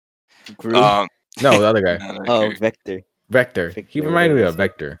 Gru? No, the other guy. Vector. He reminded me of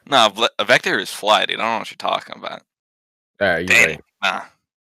Vector. No, Vector is fly, dude. I don't know what you're talking about. You're right. Nah.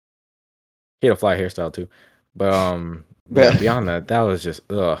 He had a fly hairstyle too, but yeah, beyond that, that was just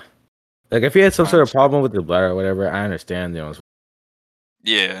ugh. Like if he had some sort of problem with the bladder or whatever, I understand,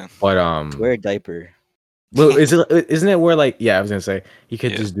 Yeah. But wear a diaper. Well, isn't it where like I was gonna say he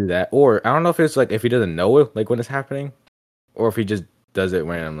could just do that, or I don't know if it's like if he doesn't know it like when it's happening, or if he just does it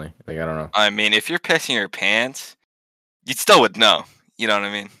randomly. Like I don't know. I mean, if you're pissing your pants, you still would know. You know what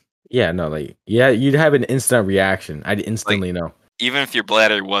I mean? Yeah, no, like you'd have an instant reaction. I'd instantly know. Even if your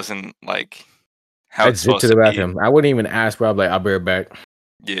bladder wasn't like how I'd zip to the bathroom. I wouldn't even ask, bro. I'd be like, I'll be right back.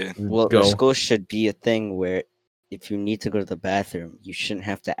 Yeah. Well, the school should be a thing where if you need to go to the bathroom, you shouldn't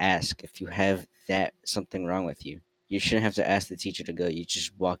have to ask. If you have something wrong with you, you shouldn't have to ask the teacher to go. You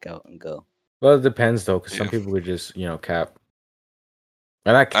just walk out and go. Well, it depends though, because some people would just cap.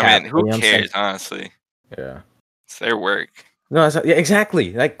 I mean, who cares, honestly? Yeah, it's their work. No,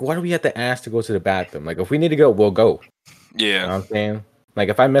 exactly. Like, why do we have to ask to go to the bathroom? Like, if we need to go, we'll go. Yeah, you know what I'm saying. Like,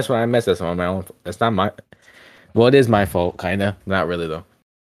 if I miss when I miss, that's on my own. That's not my. Well, it is my fault, kinda. Not really though.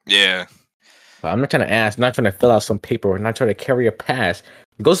 Yeah. But I'm not trying to ask. I'm not trying to fill out some paperwork. I'm not trying to carry a pass.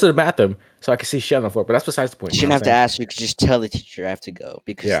 Goes to the bathroom so I can see shit on the floor. But that's besides the point. You shouldn't have to ask. You could just tell the teacher I have to go,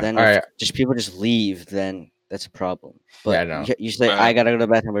 because then if just people just leave, then that's a problem. But you say I gotta go to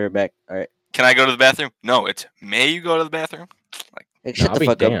the bathroom. We're back. All right. Can I go to the bathroom? No, it's may you go to the bathroom. Like shut the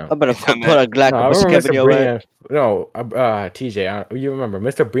fuck up. I'm gonna put a Glock on your No, TJ, you remember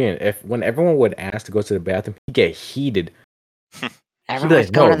Mr. Brian? When everyone would ask to go to the bathroom, he'd get heated. Everyone's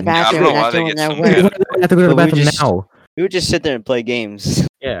going to the bathroom. I have to go to the bathroom now. We would just sit there and play games.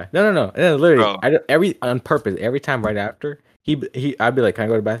 Yeah, no. Literally, on purpose. Every time right after, I'd be like, "Can I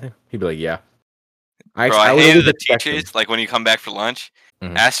go to the bathroom?" He'd be like, "Yeah." I hated the teachers. Like when you come back for lunch,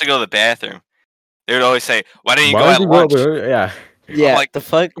 ask to go to the bathroom. They would always say, "Why didn't you go at lunch?" Yeah, like the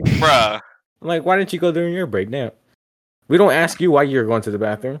fuck, bruh. I'm like, why didn't you go during your break? Now, we don't ask you why you're going to the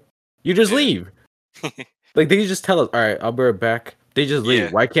bathroom. You just leave. Like they just tell us, "All right, I'll be right back." They just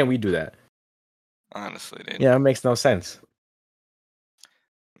leave. Why can't we do that? Honestly, dude. Yeah, it makes no sense.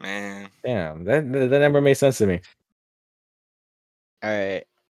 Man. Damn, that never made sense to me. All right.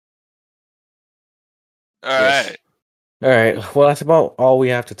 All Yes. right. All right. Well, that's about all we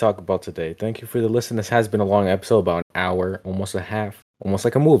have to talk about today. Thank you for the listen. This has been a long episode, about an hour, almost a half, almost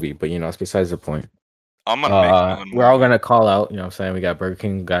like a movie. But it's besides the point. I'm gonna make my own We're all movie. gonna call out. What I'm saying, we got Burger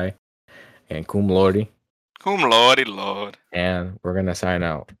King guy and Cum Lordy, Cum lordy lord. and we're gonna sign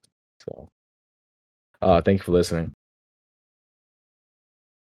out. So, thank you for listening.